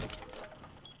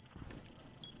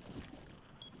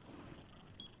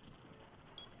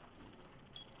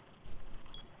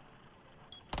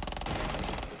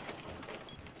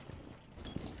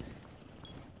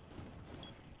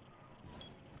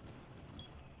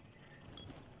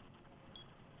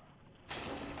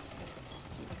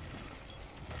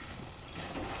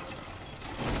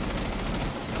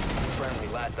 Friendly,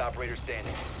 last operator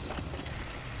standing.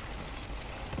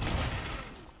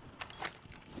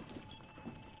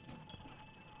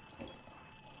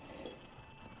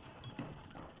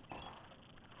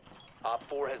 Op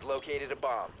 4 has located a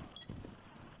bomb.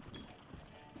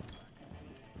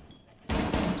 Op 4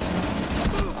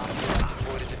 has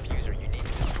deployed a diffuser. You need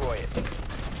to destroy it.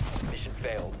 Mission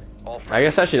failed. All I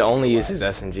guess I should only use his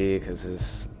SMG because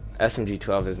his SMG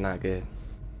 12 is not good.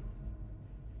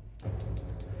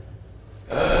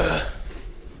 Ugh.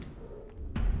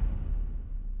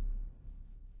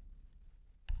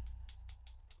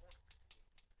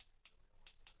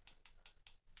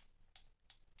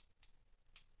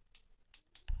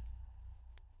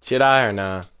 Should I or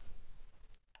nah?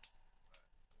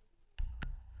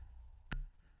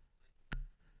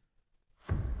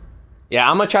 Yeah,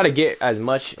 I'm gonna try to get as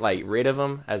much like rid of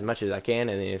them as much as I can,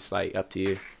 and then it's like up to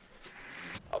you.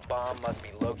 A bomb must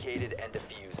be located and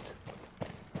defused.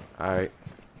 All right.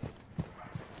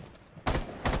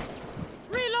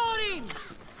 Reloading!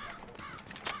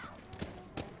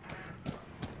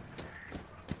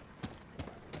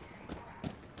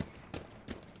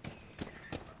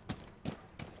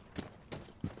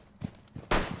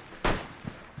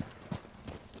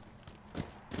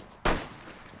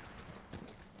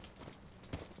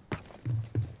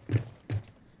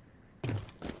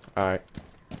 All right.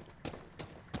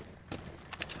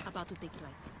 About to take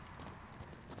flight.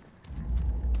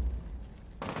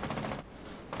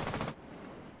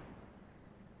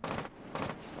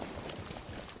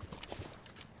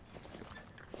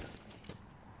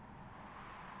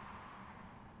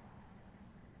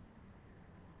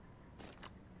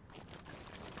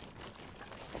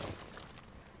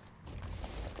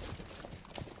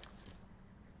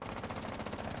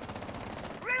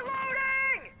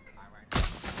 Reloading!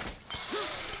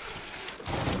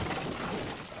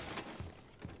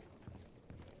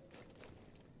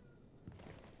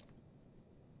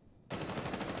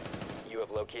 You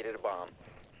have located a bomb.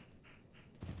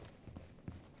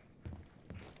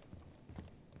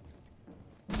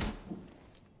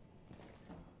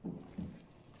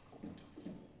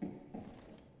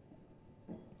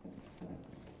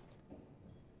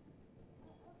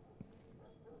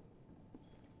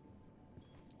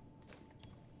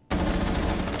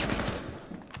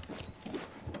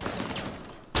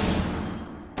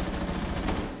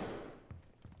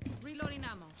 Reloading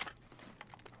ammo.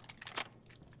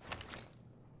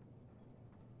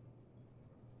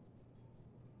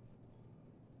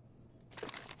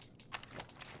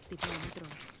 Deploying drone.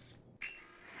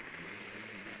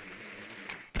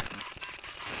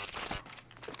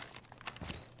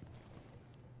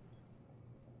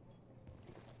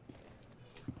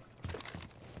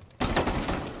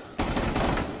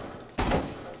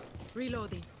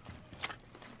 Reloading.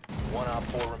 One Op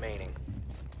 4 remaining.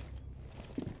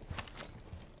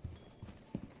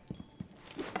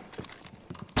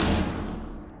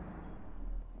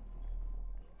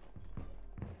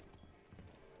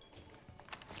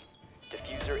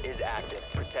 Diffuser is active.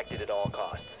 Protected at all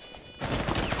costs.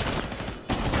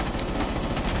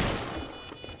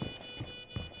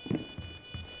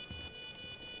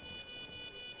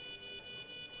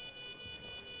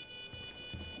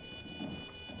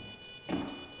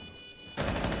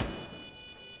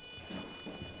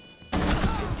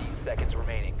 Seconds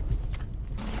remaining.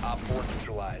 Op 4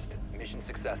 neutralized. Mission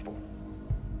successful.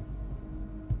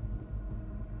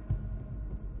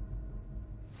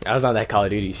 I was on that Call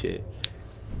of Duty shit.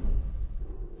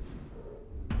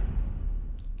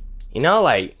 You know,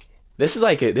 like this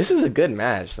is a good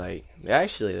match. Like they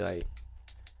actually like.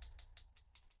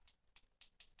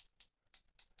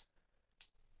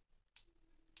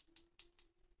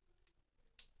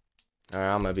 Alright,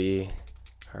 I'm gonna be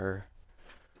her.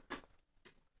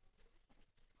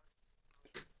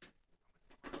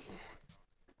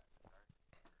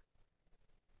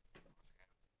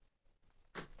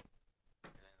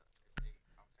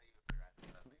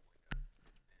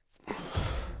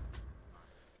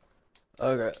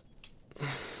 Okay.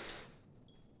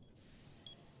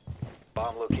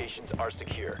 locations are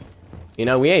secure. You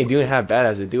know, we ain't doing half bad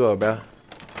as a duo, bro.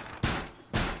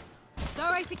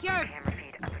 Doorway secured. Camera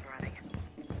feed up and running.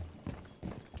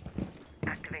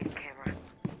 Activating camera.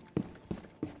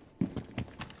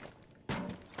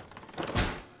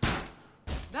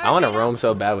 I want to roam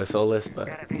so bad with Solus, but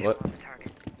Got a visual what? on the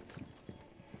target.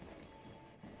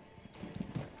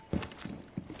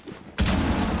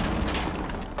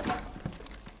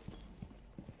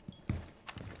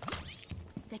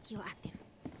 Specchio active.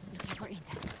 Looking for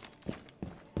intel.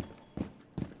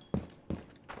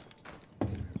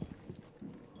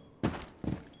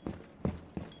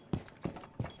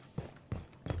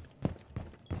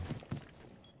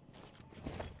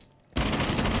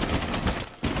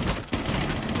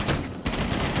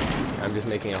 I'm just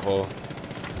making a hole.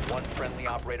 One friendly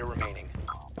operator remaining.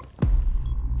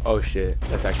 Oh shit,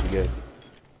 that's actually good.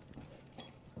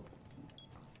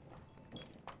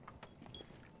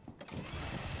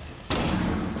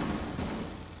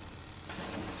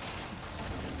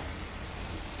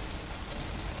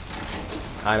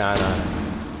 I know.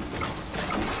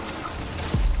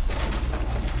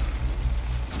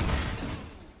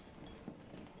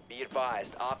 Be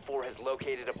advised, Op 4 has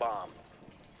located a bomb.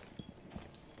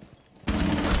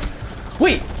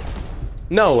 Wait!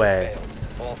 No way. Failed.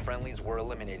 All friendlies were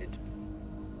eliminated.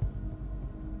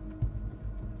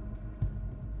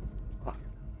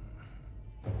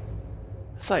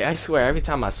 It's like, I swear, every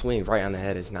time I swing right on the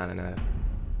head, it's not enough.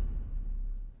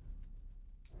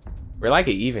 We're like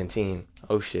an even team.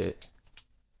 Oh shit.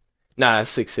 Nah,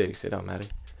 it's 6-6. It don't matter.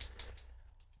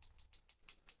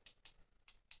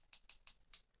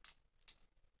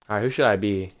 Alright, who should I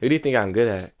be? Who do you think I'm good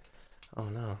at? Oh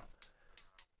no.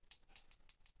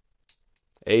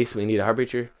 Ace, we need a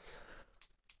Harbinger.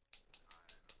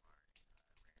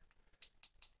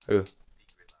 Who?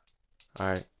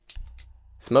 Alright.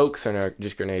 Smokes or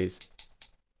just grenades?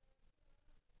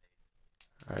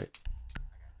 Alright.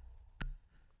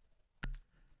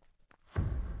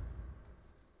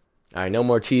 Alright, no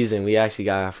more cheesing. We actually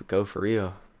gotta go for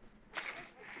real.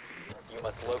 You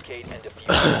must locate and defuse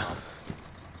the bomb.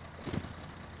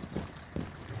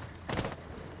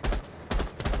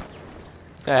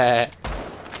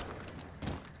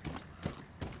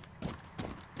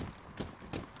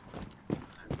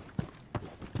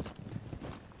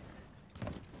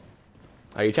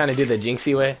 Are you trying to do the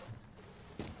Jinxie way?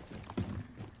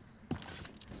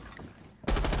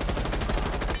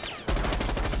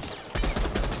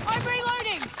 I'm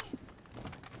reloading.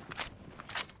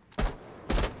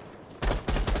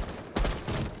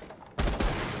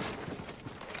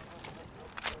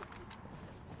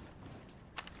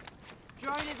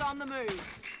 Drone is on the move.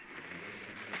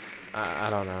 I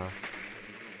don't know.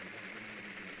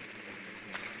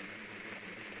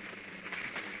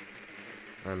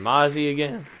 Or Mozzie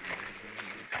again?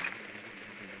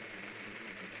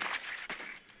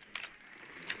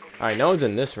 Alright, no one's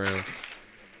in this room.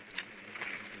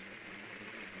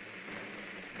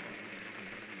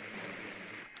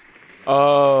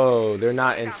 Oh, they're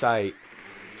not in sight.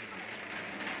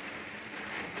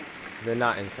 They're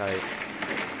not in sight.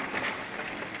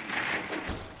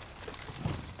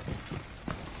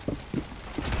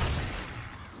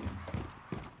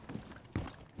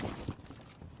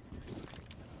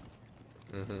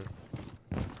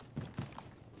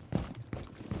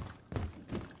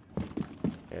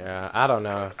 Yeah, I don't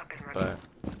know, but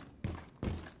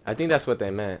I think that's what they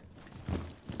meant.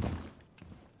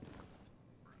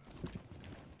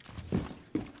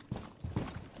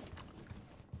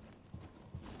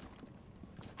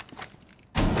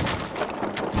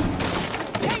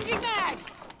 Changing mags.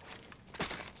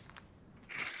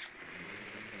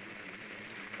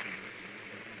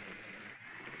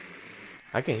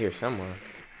 I can hear someone.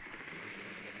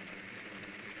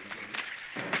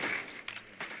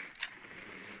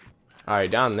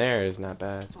 Alright, down there is not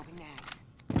bad. Swapping mags.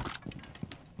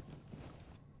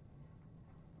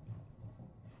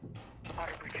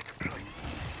 Auto breacher deployed.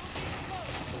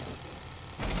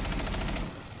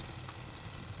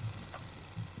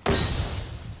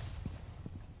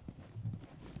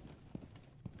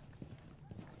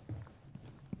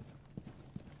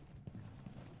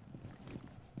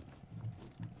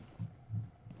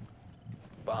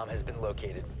 Bomb has been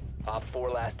located. Op 4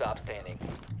 last stop standing.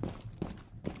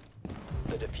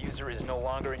 The diffuser is no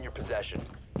longer in your possession.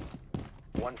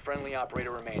 One friendly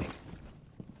operator remaining.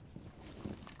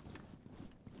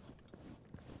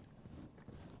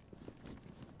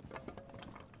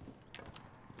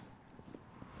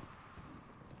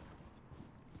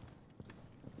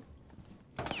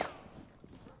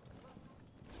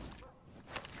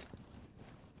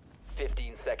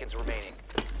 Seconds remaining.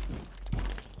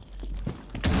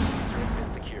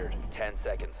 10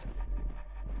 seconds.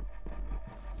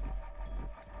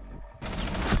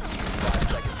 5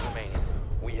 seconds remaining.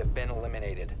 We have been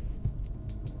eliminated.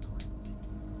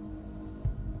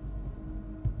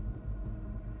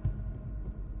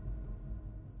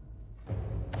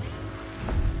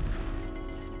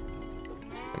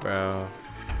 Bro.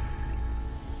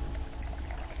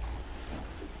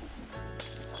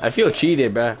 I feel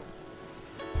cheated, bro.